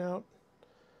sticking out.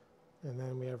 And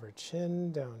then we have her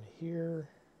chin down here.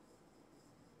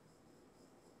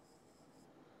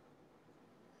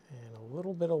 And a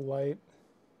little bit of light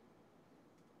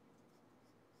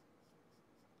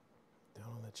down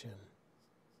on the chin.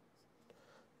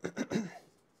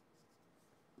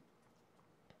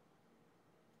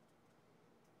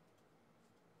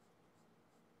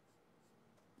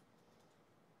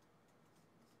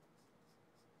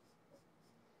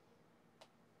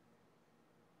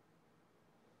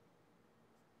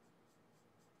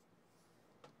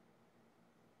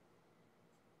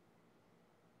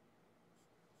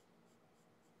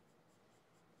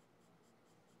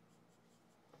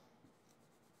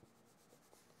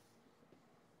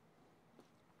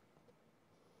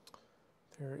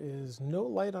 There is no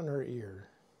light on her ear,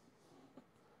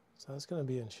 so that's going to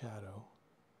be in shadow.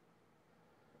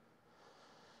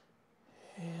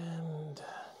 And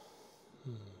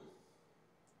she's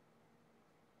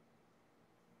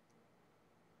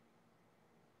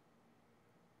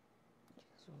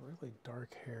a really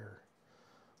dark hair.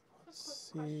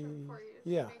 Let's see. A quick question for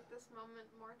you to make this moment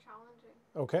more challenging.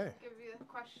 Okay. Give you a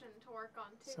question to work on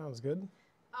too. Sounds good.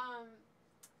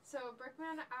 So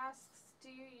Brickman asks, do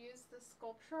you use the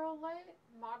sculptural light,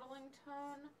 modeling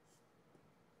tone,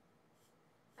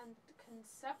 and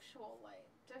conceptual light?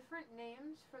 Different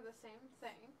names for the same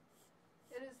thing.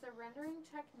 It is the rendering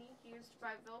technique used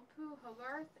by Vilpu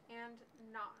Hogarth and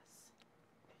Knox.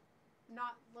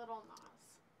 Not Little Nas.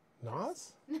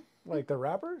 Nas? Like the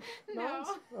rapper? No. Nas?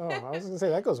 Oh, I was going to say,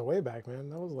 that goes way back, man.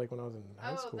 That was like when I was in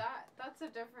high school. Oh, that's a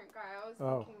different guy. I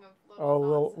was thinking of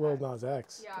Lil Nas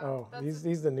X. Yeah. Oh, he's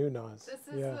the new Nas. This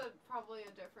is probably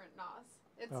a different Nas.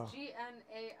 It's Gnass.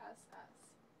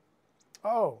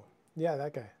 Oh, yeah,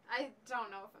 that guy. I don't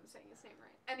know if I'm saying his name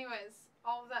right. Anyways,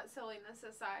 all of that silliness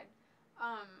aside,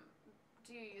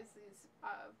 do you use these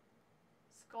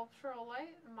sculptural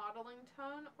light, modeling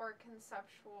tone, or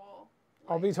conceptual light?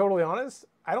 I'll be totally honest,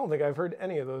 I don't think I've heard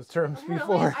any of those terms really?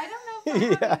 before. I don't know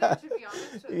if I have either, to be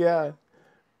honest with you.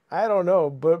 I don't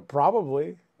know, but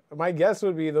probably. My guess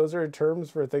would be those are terms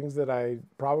for things that I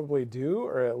probably do,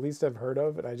 or at least have heard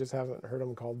of, and I just haven't heard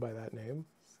them called by that name.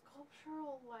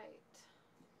 Sculptural light,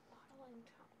 modeling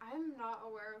tone. I'm not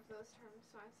aware of those terms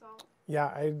myself.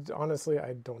 Yeah, honestly,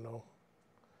 I don't know.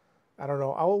 I don't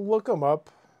know. I'll look them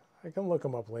up. I can look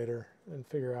them up later and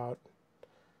figure out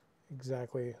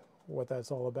exactly what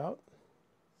that's all about.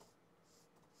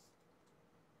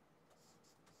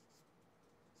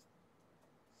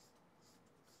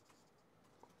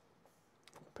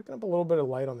 picking up a little bit of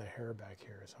light on the hair back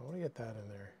here, so I want to get that in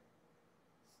there.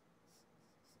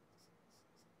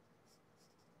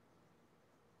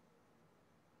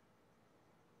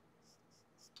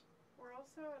 We're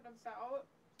also at about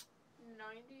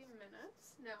 90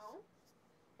 minutes now.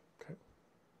 Okay.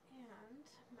 And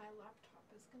my laptop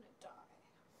is gonna die.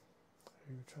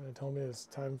 Are you trying to tell me it's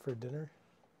time for dinner?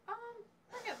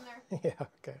 We're getting there. Yeah,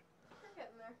 okay. We're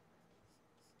getting there.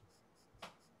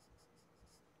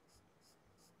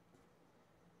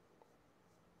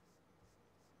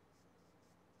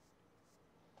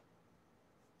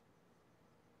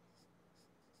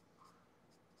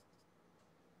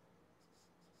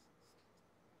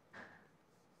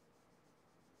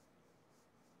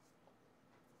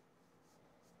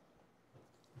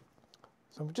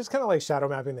 So I'm just kind of like shadow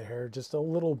mapping the hair just a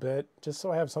little bit, just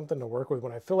so I have something to work with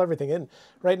when I fill everything in.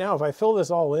 Right now, if I fill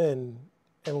this all in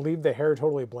and leave the hair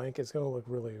totally blank, it's going to look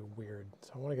really weird.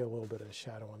 So I want to get a little bit of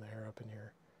shadow on the hair up in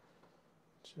here,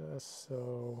 just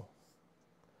so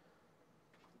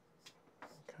I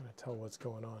can kind of tell what's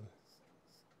going on.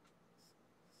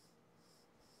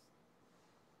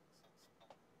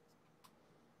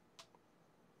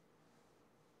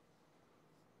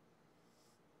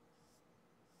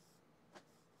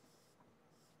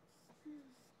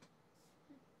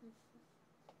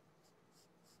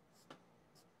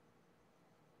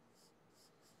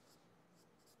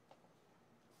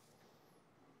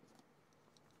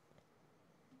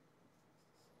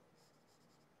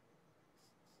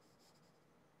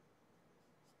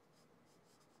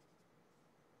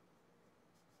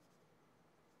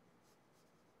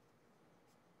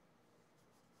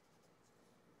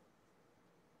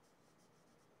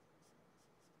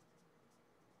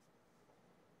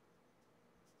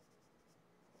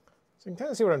 So you can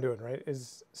kind of see what I'm doing, right?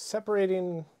 Is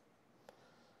separating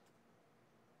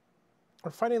or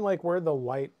finding like where the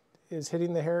light is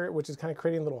hitting the hair, which is kind of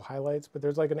creating little highlights, but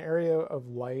there's like an area of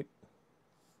light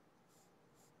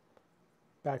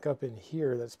back up in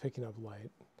here that's picking up light.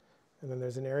 And then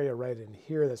there's an area right in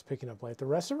here that's picking up light. The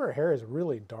rest of her hair is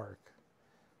really dark.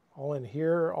 All in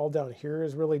here, all down here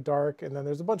is really dark. And then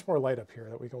there's a bunch more light up here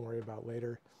that we can worry about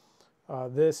later.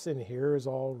 This in here is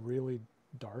all really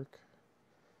dark,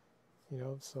 you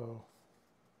know, so.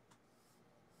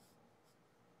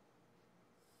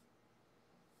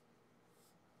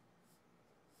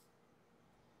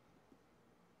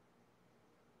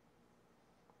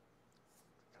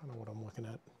 Kind of what I'm looking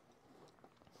at.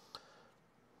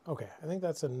 Okay, I think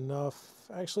that's enough.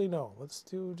 Actually, no, let's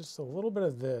do just a little bit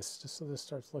of this, just so this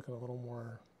starts looking a little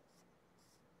more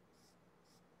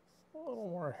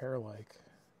hair-like.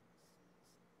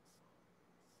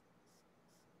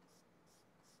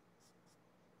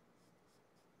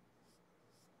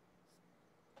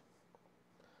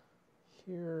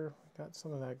 Here, got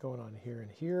some of that going on here,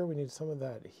 and here we need some of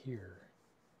that here.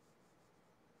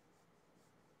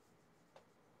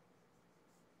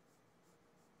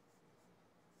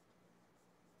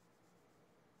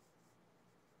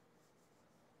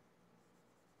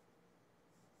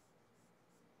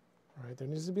 Right, there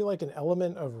needs to be like an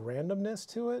element of randomness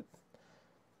to it.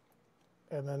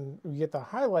 And then we get the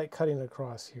highlight cutting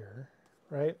across here,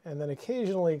 right? And then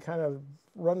occasionally kind of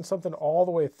run something all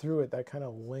the way through it that kind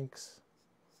of links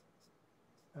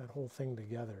that whole thing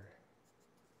together.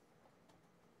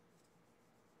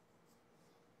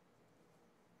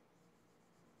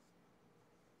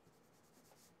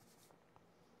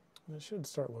 And it should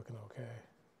start looking okay,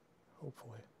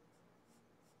 hopefully.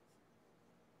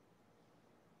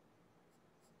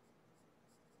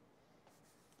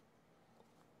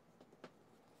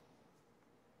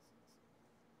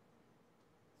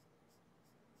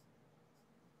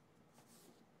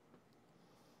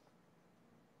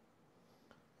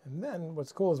 And then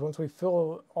what's cool is once we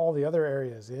fill all the other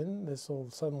areas in, this will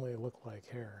suddenly look like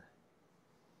hair.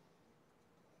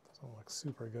 Doesn't look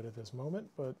super good at this moment,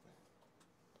 but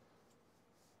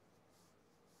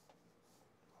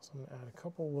so I'm gonna add a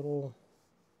couple little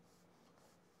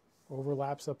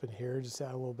overlaps up in here, just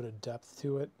add a little bit of depth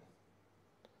to it.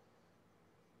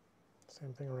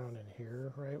 Same thing around in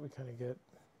here, right? We kind of get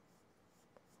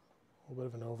a little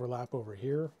bit of an overlap over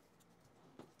here.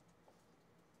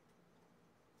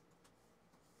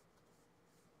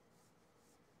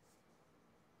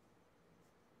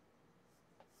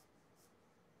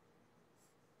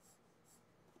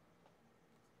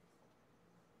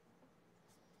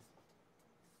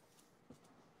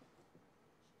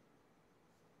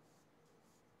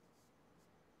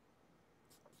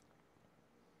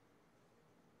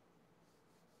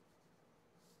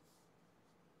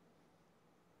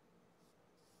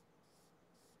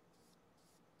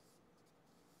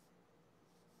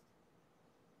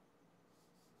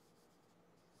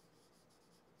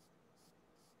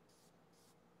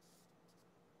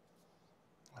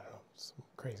 some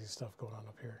crazy stuff going on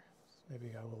up here. Maybe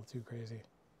it got a little too crazy.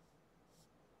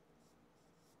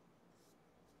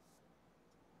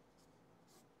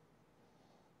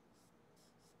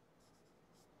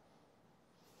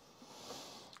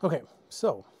 Okay,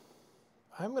 so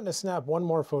I'm going to snap one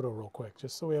more photo real quick,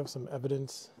 just so we have some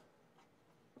evidence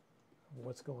of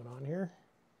what's going on here.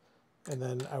 And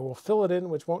then I will fill it in,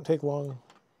 which won't take long, and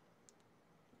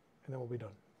then we'll be done.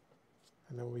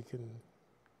 And then we can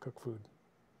cook food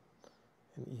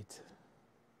and eat.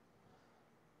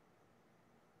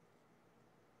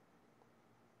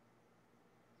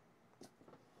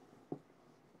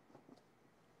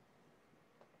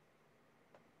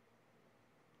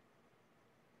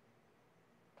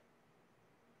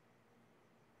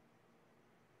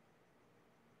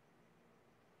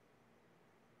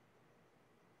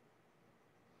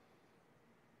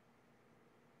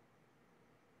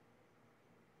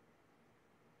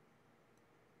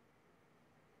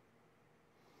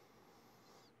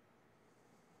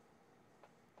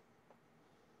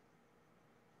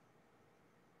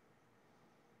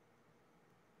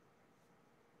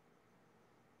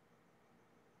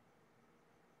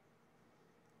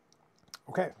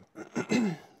 Okay,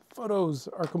 photos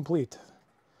are complete.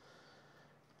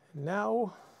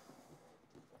 Now,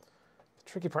 the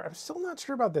tricky part, I'm still not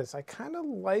sure about this. I kind of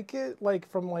like it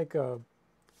like from like a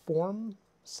form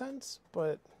sense,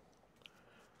 but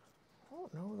I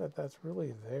don't know that that's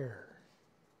really there.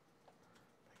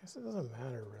 I guess it doesn't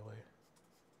matter really.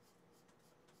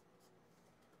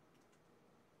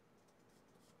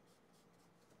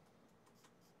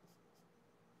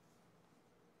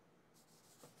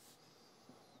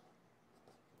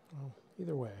 Well,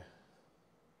 either way.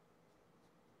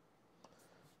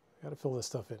 Got to fill this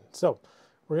stuff in. So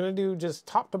we're going to do just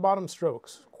top to bottom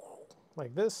strokes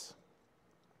like this.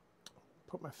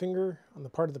 Put my finger on the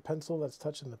part of the pencil that's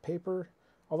touching the paper.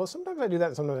 Although sometimes I do that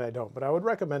and sometimes I don't, but I would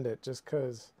recommend it just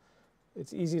because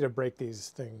it's easy to break these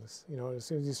things. You know, as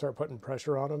soon as you start putting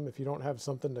pressure on them, if you don't have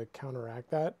something to counteract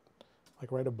that,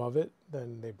 like right above it,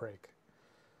 then they break.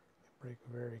 They break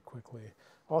very quickly.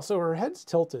 Also, her head's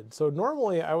tilted. So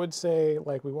normally I would say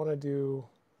like we want to do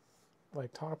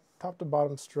like top to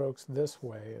bottom strokes this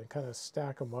way and kind of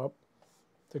stack them up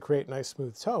to create nice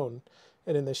smooth tone.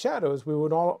 And in the shadows, we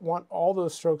would want all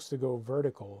those strokes to go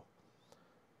vertical.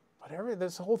 But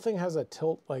this whole thing has a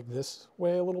tilt like this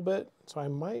way a little bit, so I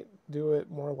might do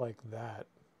it more like that.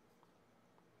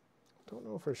 Don't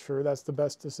know for sure that's the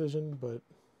best decision, but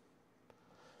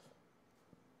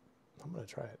I'm going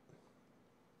to try it.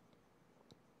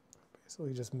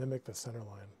 Basically just mimic the center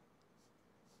line.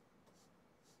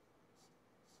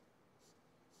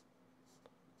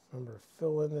 Remember,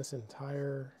 fill in this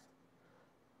entire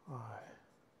eye.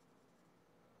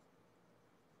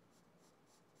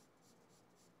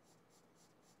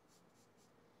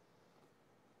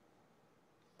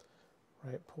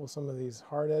 Right, pull some of these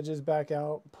hard edges back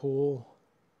out, pull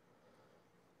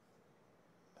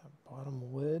that bottom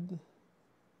lid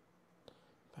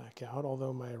back out,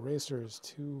 although my eraser is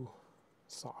too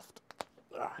soft.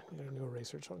 I need a new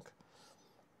eraser chunk.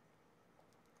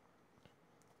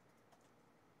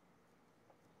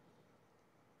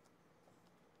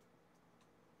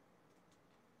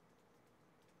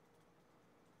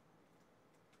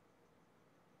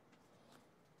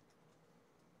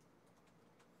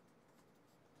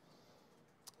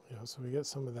 So we get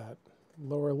some of that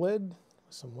lower lid with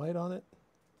some light on it,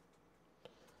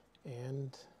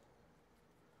 and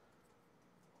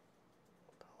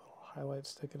a little highlight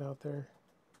sticking out there.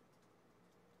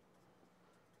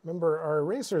 Remember, our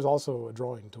eraser is also a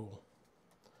drawing tool.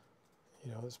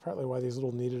 You know, that's partly why these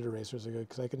little kneaded erasers are good,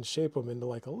 because I can shape them into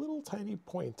like a little tiny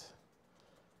point.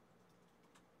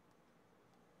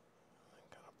 And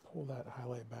kind of pull that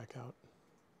highlight back out.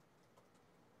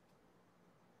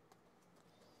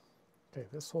 Okay,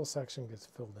 this whole section gets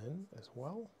filled in as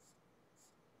well.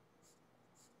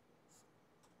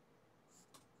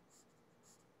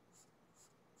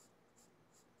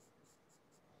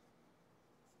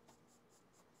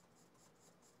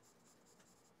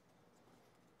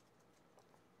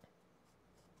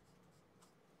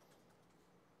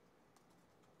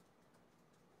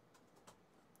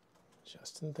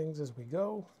 Adjusting things as we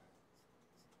go.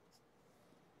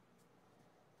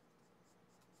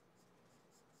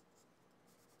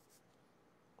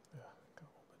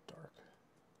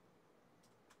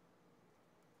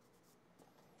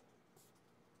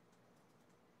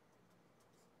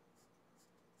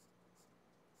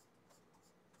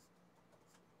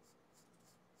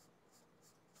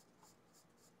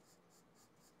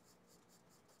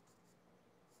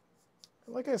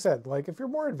 Like I said, like if you're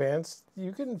more advanced,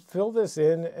 you can fill this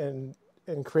in and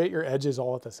and create your edges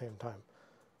all at the same time.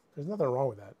 There's nothing wrong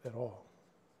with that at all.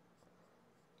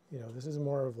 You know, this is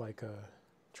more of like a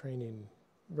training,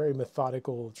 very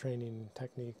methodical training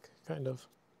technique, kind of.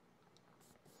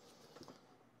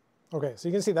 Okay, so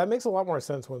you can see that makes a lot more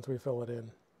sense once we fill it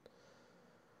in.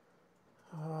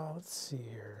 Let's see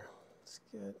here. Let's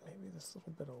get maybe this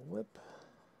little bit of lip.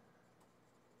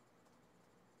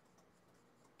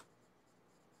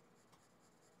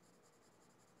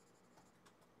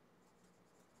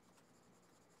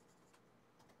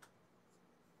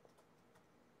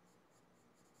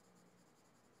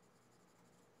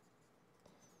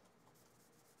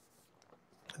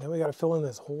 And then we got to fill in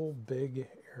this whole big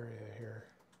area here.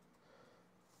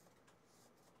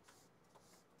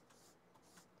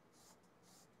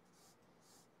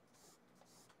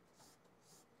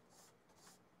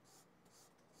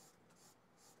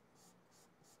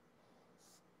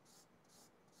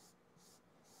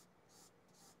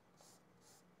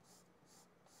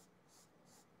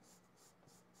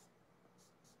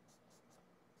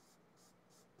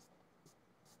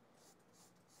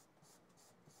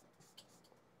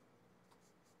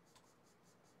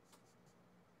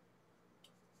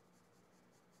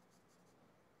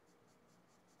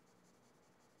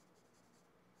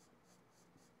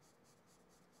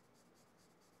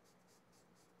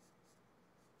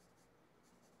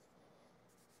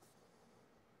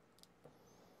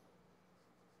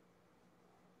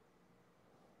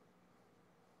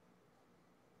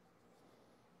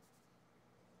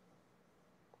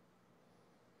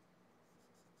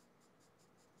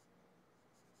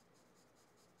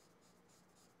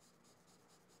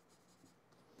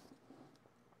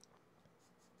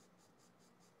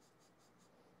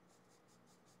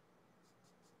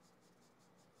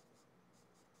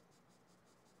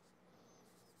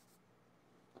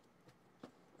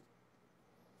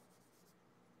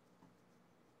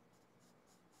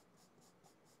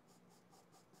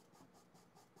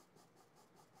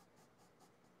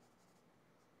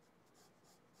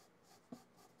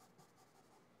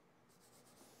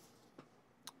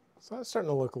 So that's starting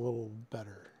to look a little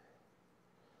better.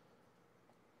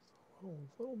 A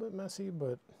little bit messy,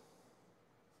 but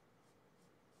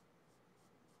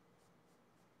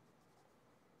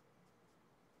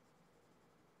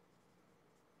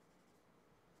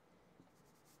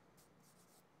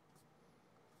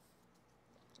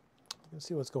you can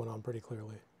see what's going on pretty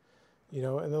clearly. You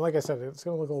know, and then like I said, it's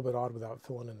going to look a little bit odd without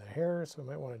filling in the hair, so we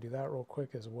might want to do that real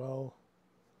quick as well.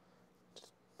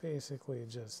 Just basically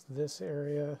just this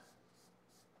area.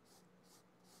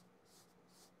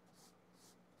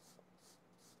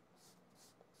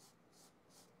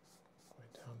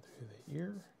 Going down through the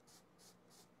ear.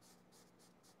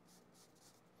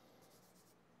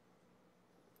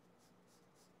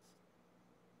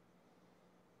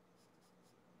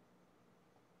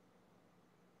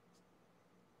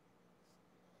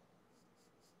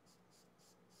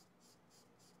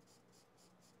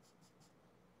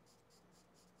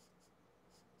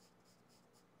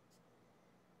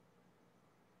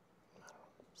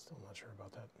 Still not sure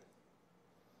about that.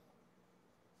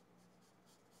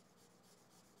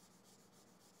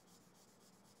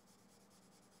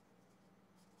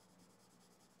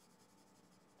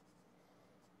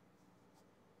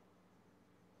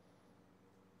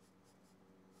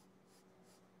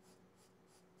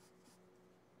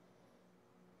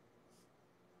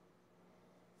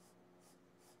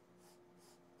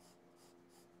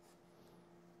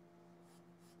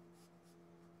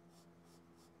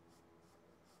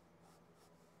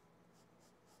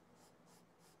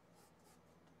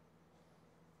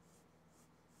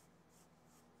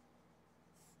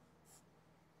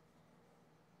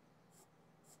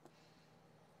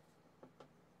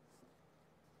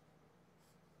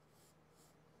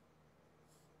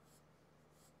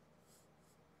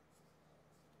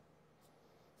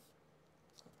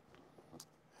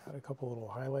 Add a couple little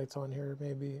highlights on here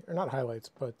maybe, or not highlights,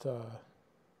 but I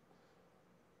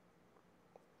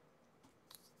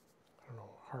don't know,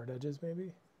 hard edges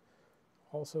maybe.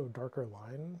 Also darker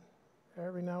line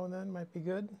every now and then might be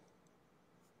good.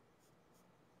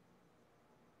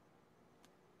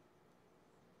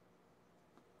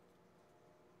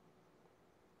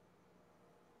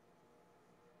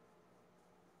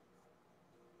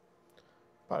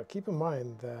 But keep in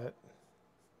mind that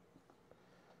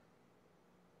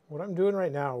what I'm doing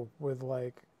right now with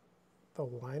like the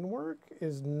line work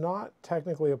is not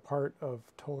technically a part of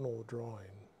tonal drawing.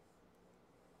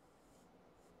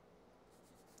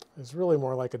 It's really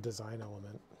more like a design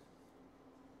element.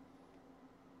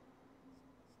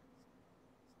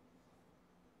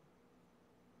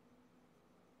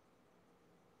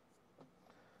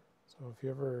 So if you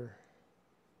ever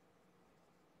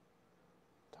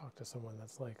talk to someone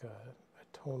that's like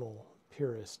a tonal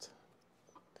purist.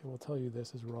 They will tell you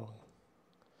this is wrong.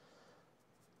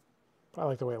 I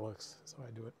like the way it looks, so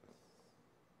I do it.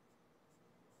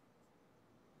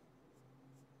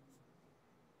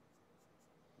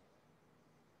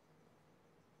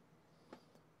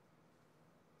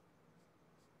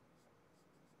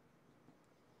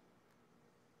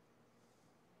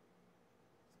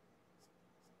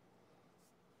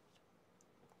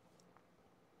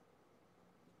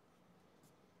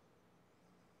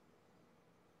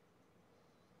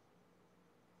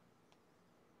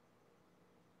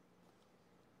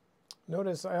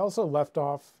 Notice I also left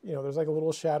off, you know, there's like a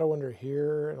little shadow under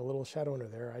here and a little shadow under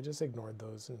there. I just ignored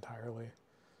those entirely.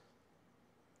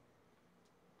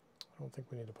 I don't think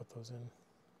we need to put those in.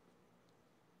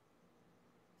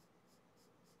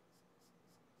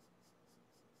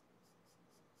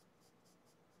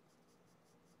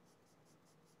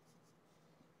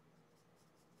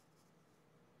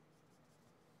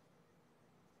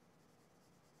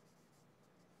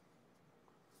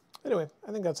 Anyway,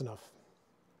 I think that's enough.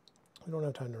 We don't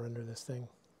have time to render this thing.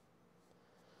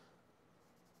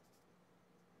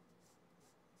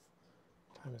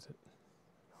 What time is it?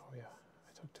 Oh yeah,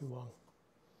 I took too long.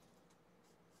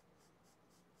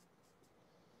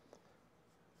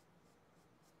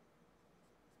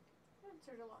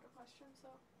 Answered a lot of questions, so.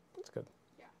 That's good.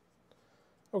 Yeah.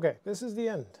 Okay, this is the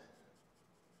end.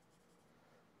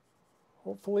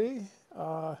 Hopefully,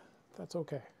 that's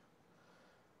okay.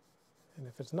 And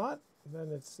if it's not,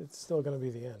 then it's still going to be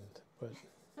the end. But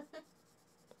I'll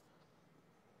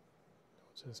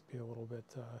just be a little bit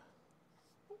I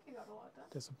think you got a lot done.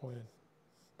 disappointed.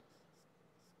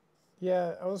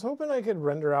 Yeah, I was hoping I could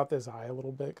render out this eye a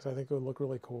little bit because I think it would look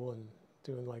really cool and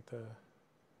doing like the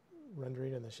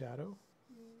rendering in the shadow.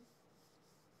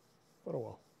 But oh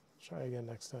well, try again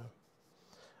next time.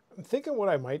 I'm thinking what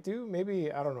I might do,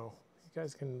 maybe, I don't know, you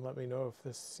guys can let me know if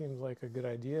this seems like a good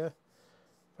idea.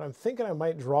 But I'm thinking I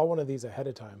might draw one of these ahead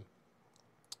of time.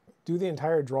 Do the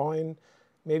entire drawing,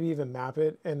 maybe even map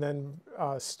it, and then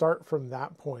start from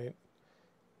that point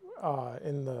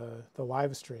in the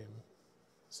live stream.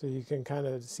 So you can kind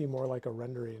of see more like a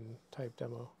rendering type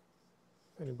demo.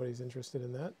 If anybody's interested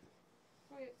in that.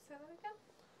 Wait, say that again?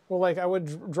 Well, like I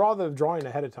would draw the drawing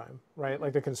ahead of time, right?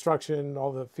 Like the construction,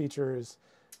 all the features,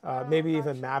 maybe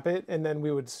even map it, and then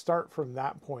we would start from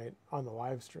that point on the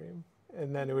live stream.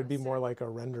 And then it would be more like a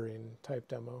rendering type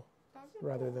demo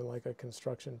rather than like a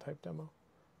construction type demo.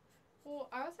 Well,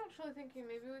 I was actually thinking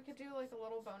maybe we could do like a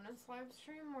little bonus live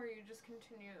stream where you just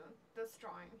continue this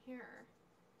drawing here.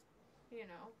 You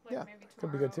know, like maybe tomorrow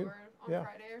could be good too. Or on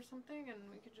Friday or something, and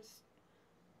we could just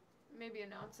maybe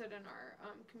announce it in our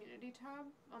community tab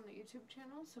on the YouTube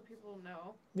channel so people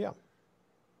know. Yeah.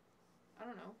 I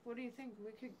don't know. What do you think?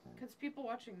 We could, because people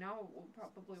watching now will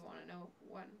probably want to know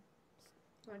when.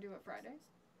 You want to do it Friday?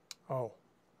 Oh,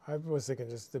 I was thinking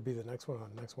just to be the next one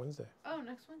on next Wednesday. Oh,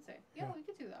 next Wednesday. Yeah, we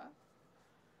could do that.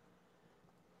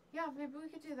 Yeah, maybe we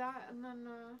could do that, and then...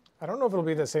 I don't know if it'll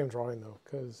be the same drawing, though,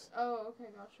 because... Oh, okay,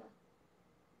 gotcha.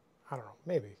 I don't know,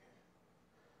 maybe.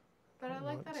 But I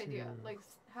like that idea, like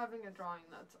having a drawing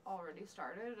that's already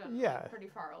started and pretty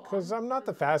far along. Because I'm not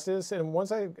the fastest, and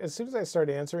as soon as I start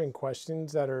answering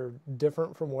questions that are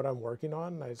different from what I'm working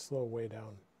on, I slow way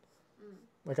down.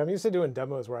 Like I'm used to doing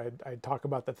demos where I talk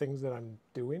about the things that I'm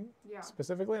doing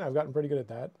specifically, and I've gotten pretty good at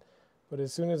that. But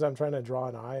as soon as I'm trying to draw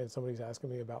an eye and somebody's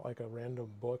asking me about like a random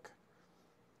book,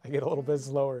 I get a little bit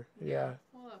slower. Yeah.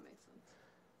 Well, that makes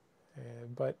sense.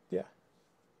 But yeah.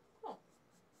 Cool.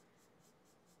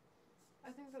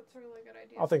 I think that's a really good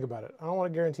idea. I'll think about it. I don't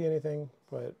want to guarantee anything,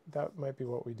 but that might be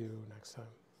what we do next time.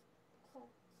 Cool.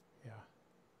 Yeah.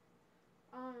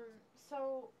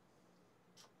 So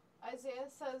Isaiah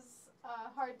says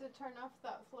hard to turn off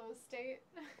that flow state.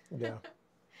 Yeah.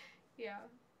 Yeah.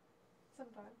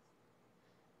 Sometimes.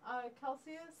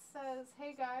 Celsius says,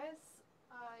 hey guys,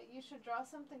 you should draw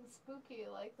something spooky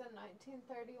like the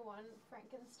 1931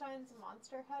 Frankenstein's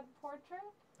monster head portrait.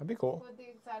 That'd be cool. With the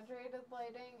exaggerated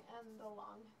lighting and the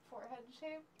long forehead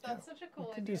shape. That's such a cool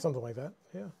idea. We could do something like that,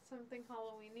 yeah. Something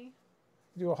Halloween-y.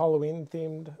 Do a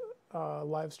Halloween-themed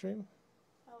live stream.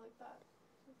 I like that.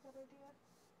 That's a good idea.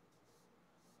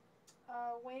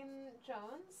 Wayne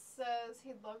Jones says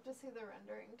he'd love to see the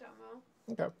rendering demo.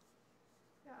 Okay.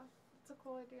 Yeah, it's a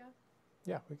cool idea.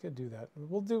 Yeah, we could do that.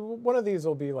 We'll do one of these.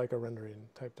 Will be like a rendering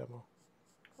type demo.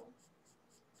 Cool.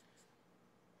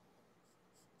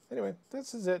 Anyway,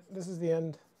 this is it. This is the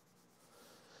end.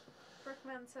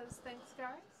 Brickman says thanks,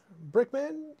 guys.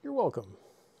 Brickman, you're welcome.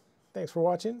 Thanks for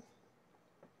watching.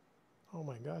 Oh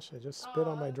my gosh, I just spit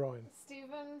on my drawing.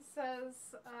 Steven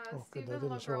says, Oh, good, that Steven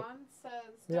didn't show up. LeBron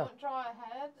says, Yeah. don't draw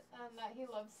ahead, and that he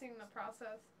loves seeing the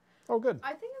process. Oh, good.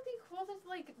 I think it'd be cool to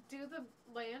like do the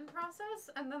lay-in process,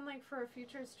 and then like for a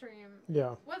future stream,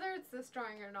 Yeah. whether it's this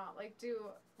drawing or not, like do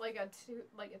like a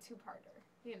two-parter,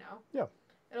 you know? Yeah.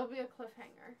 It'll be a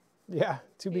cliffhanger. Yeah,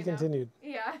 to be You know? continued.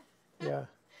 Yeah. Yeah.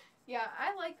 Yeah,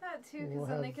 I like that too, because We'll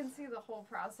then they have- can see the whole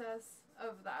process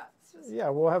of that. Yeah,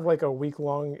 we'll have like a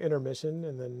week-long intermission,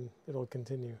 and then it'll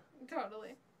continue.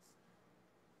 Totally.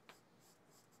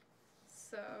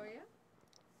 So, yeah.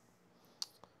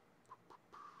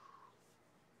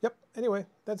 Yep. Anyway,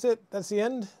 that's it. That's the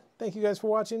end. Thank you guys for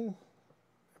watching.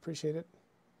 Appreciate it.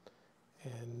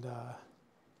 And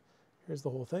here's the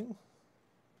whole thing.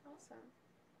 Awesome.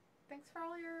 Thanks for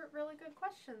all your really good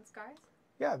questions, guys.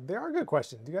 Yeah, they are good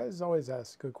questions. You guys always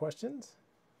ask good questions.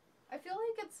 I feel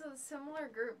like it's a similar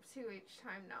group too each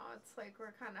time now. It's like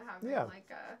we're kind of having like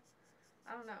a,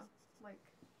 I don't know, like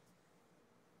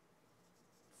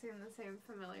seeing the same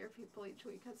familiar people each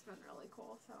week has been really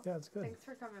cool. So Yeah, it's good. thanks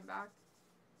for coming back.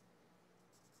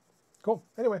 Cool.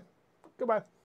 Anyway, goodbye.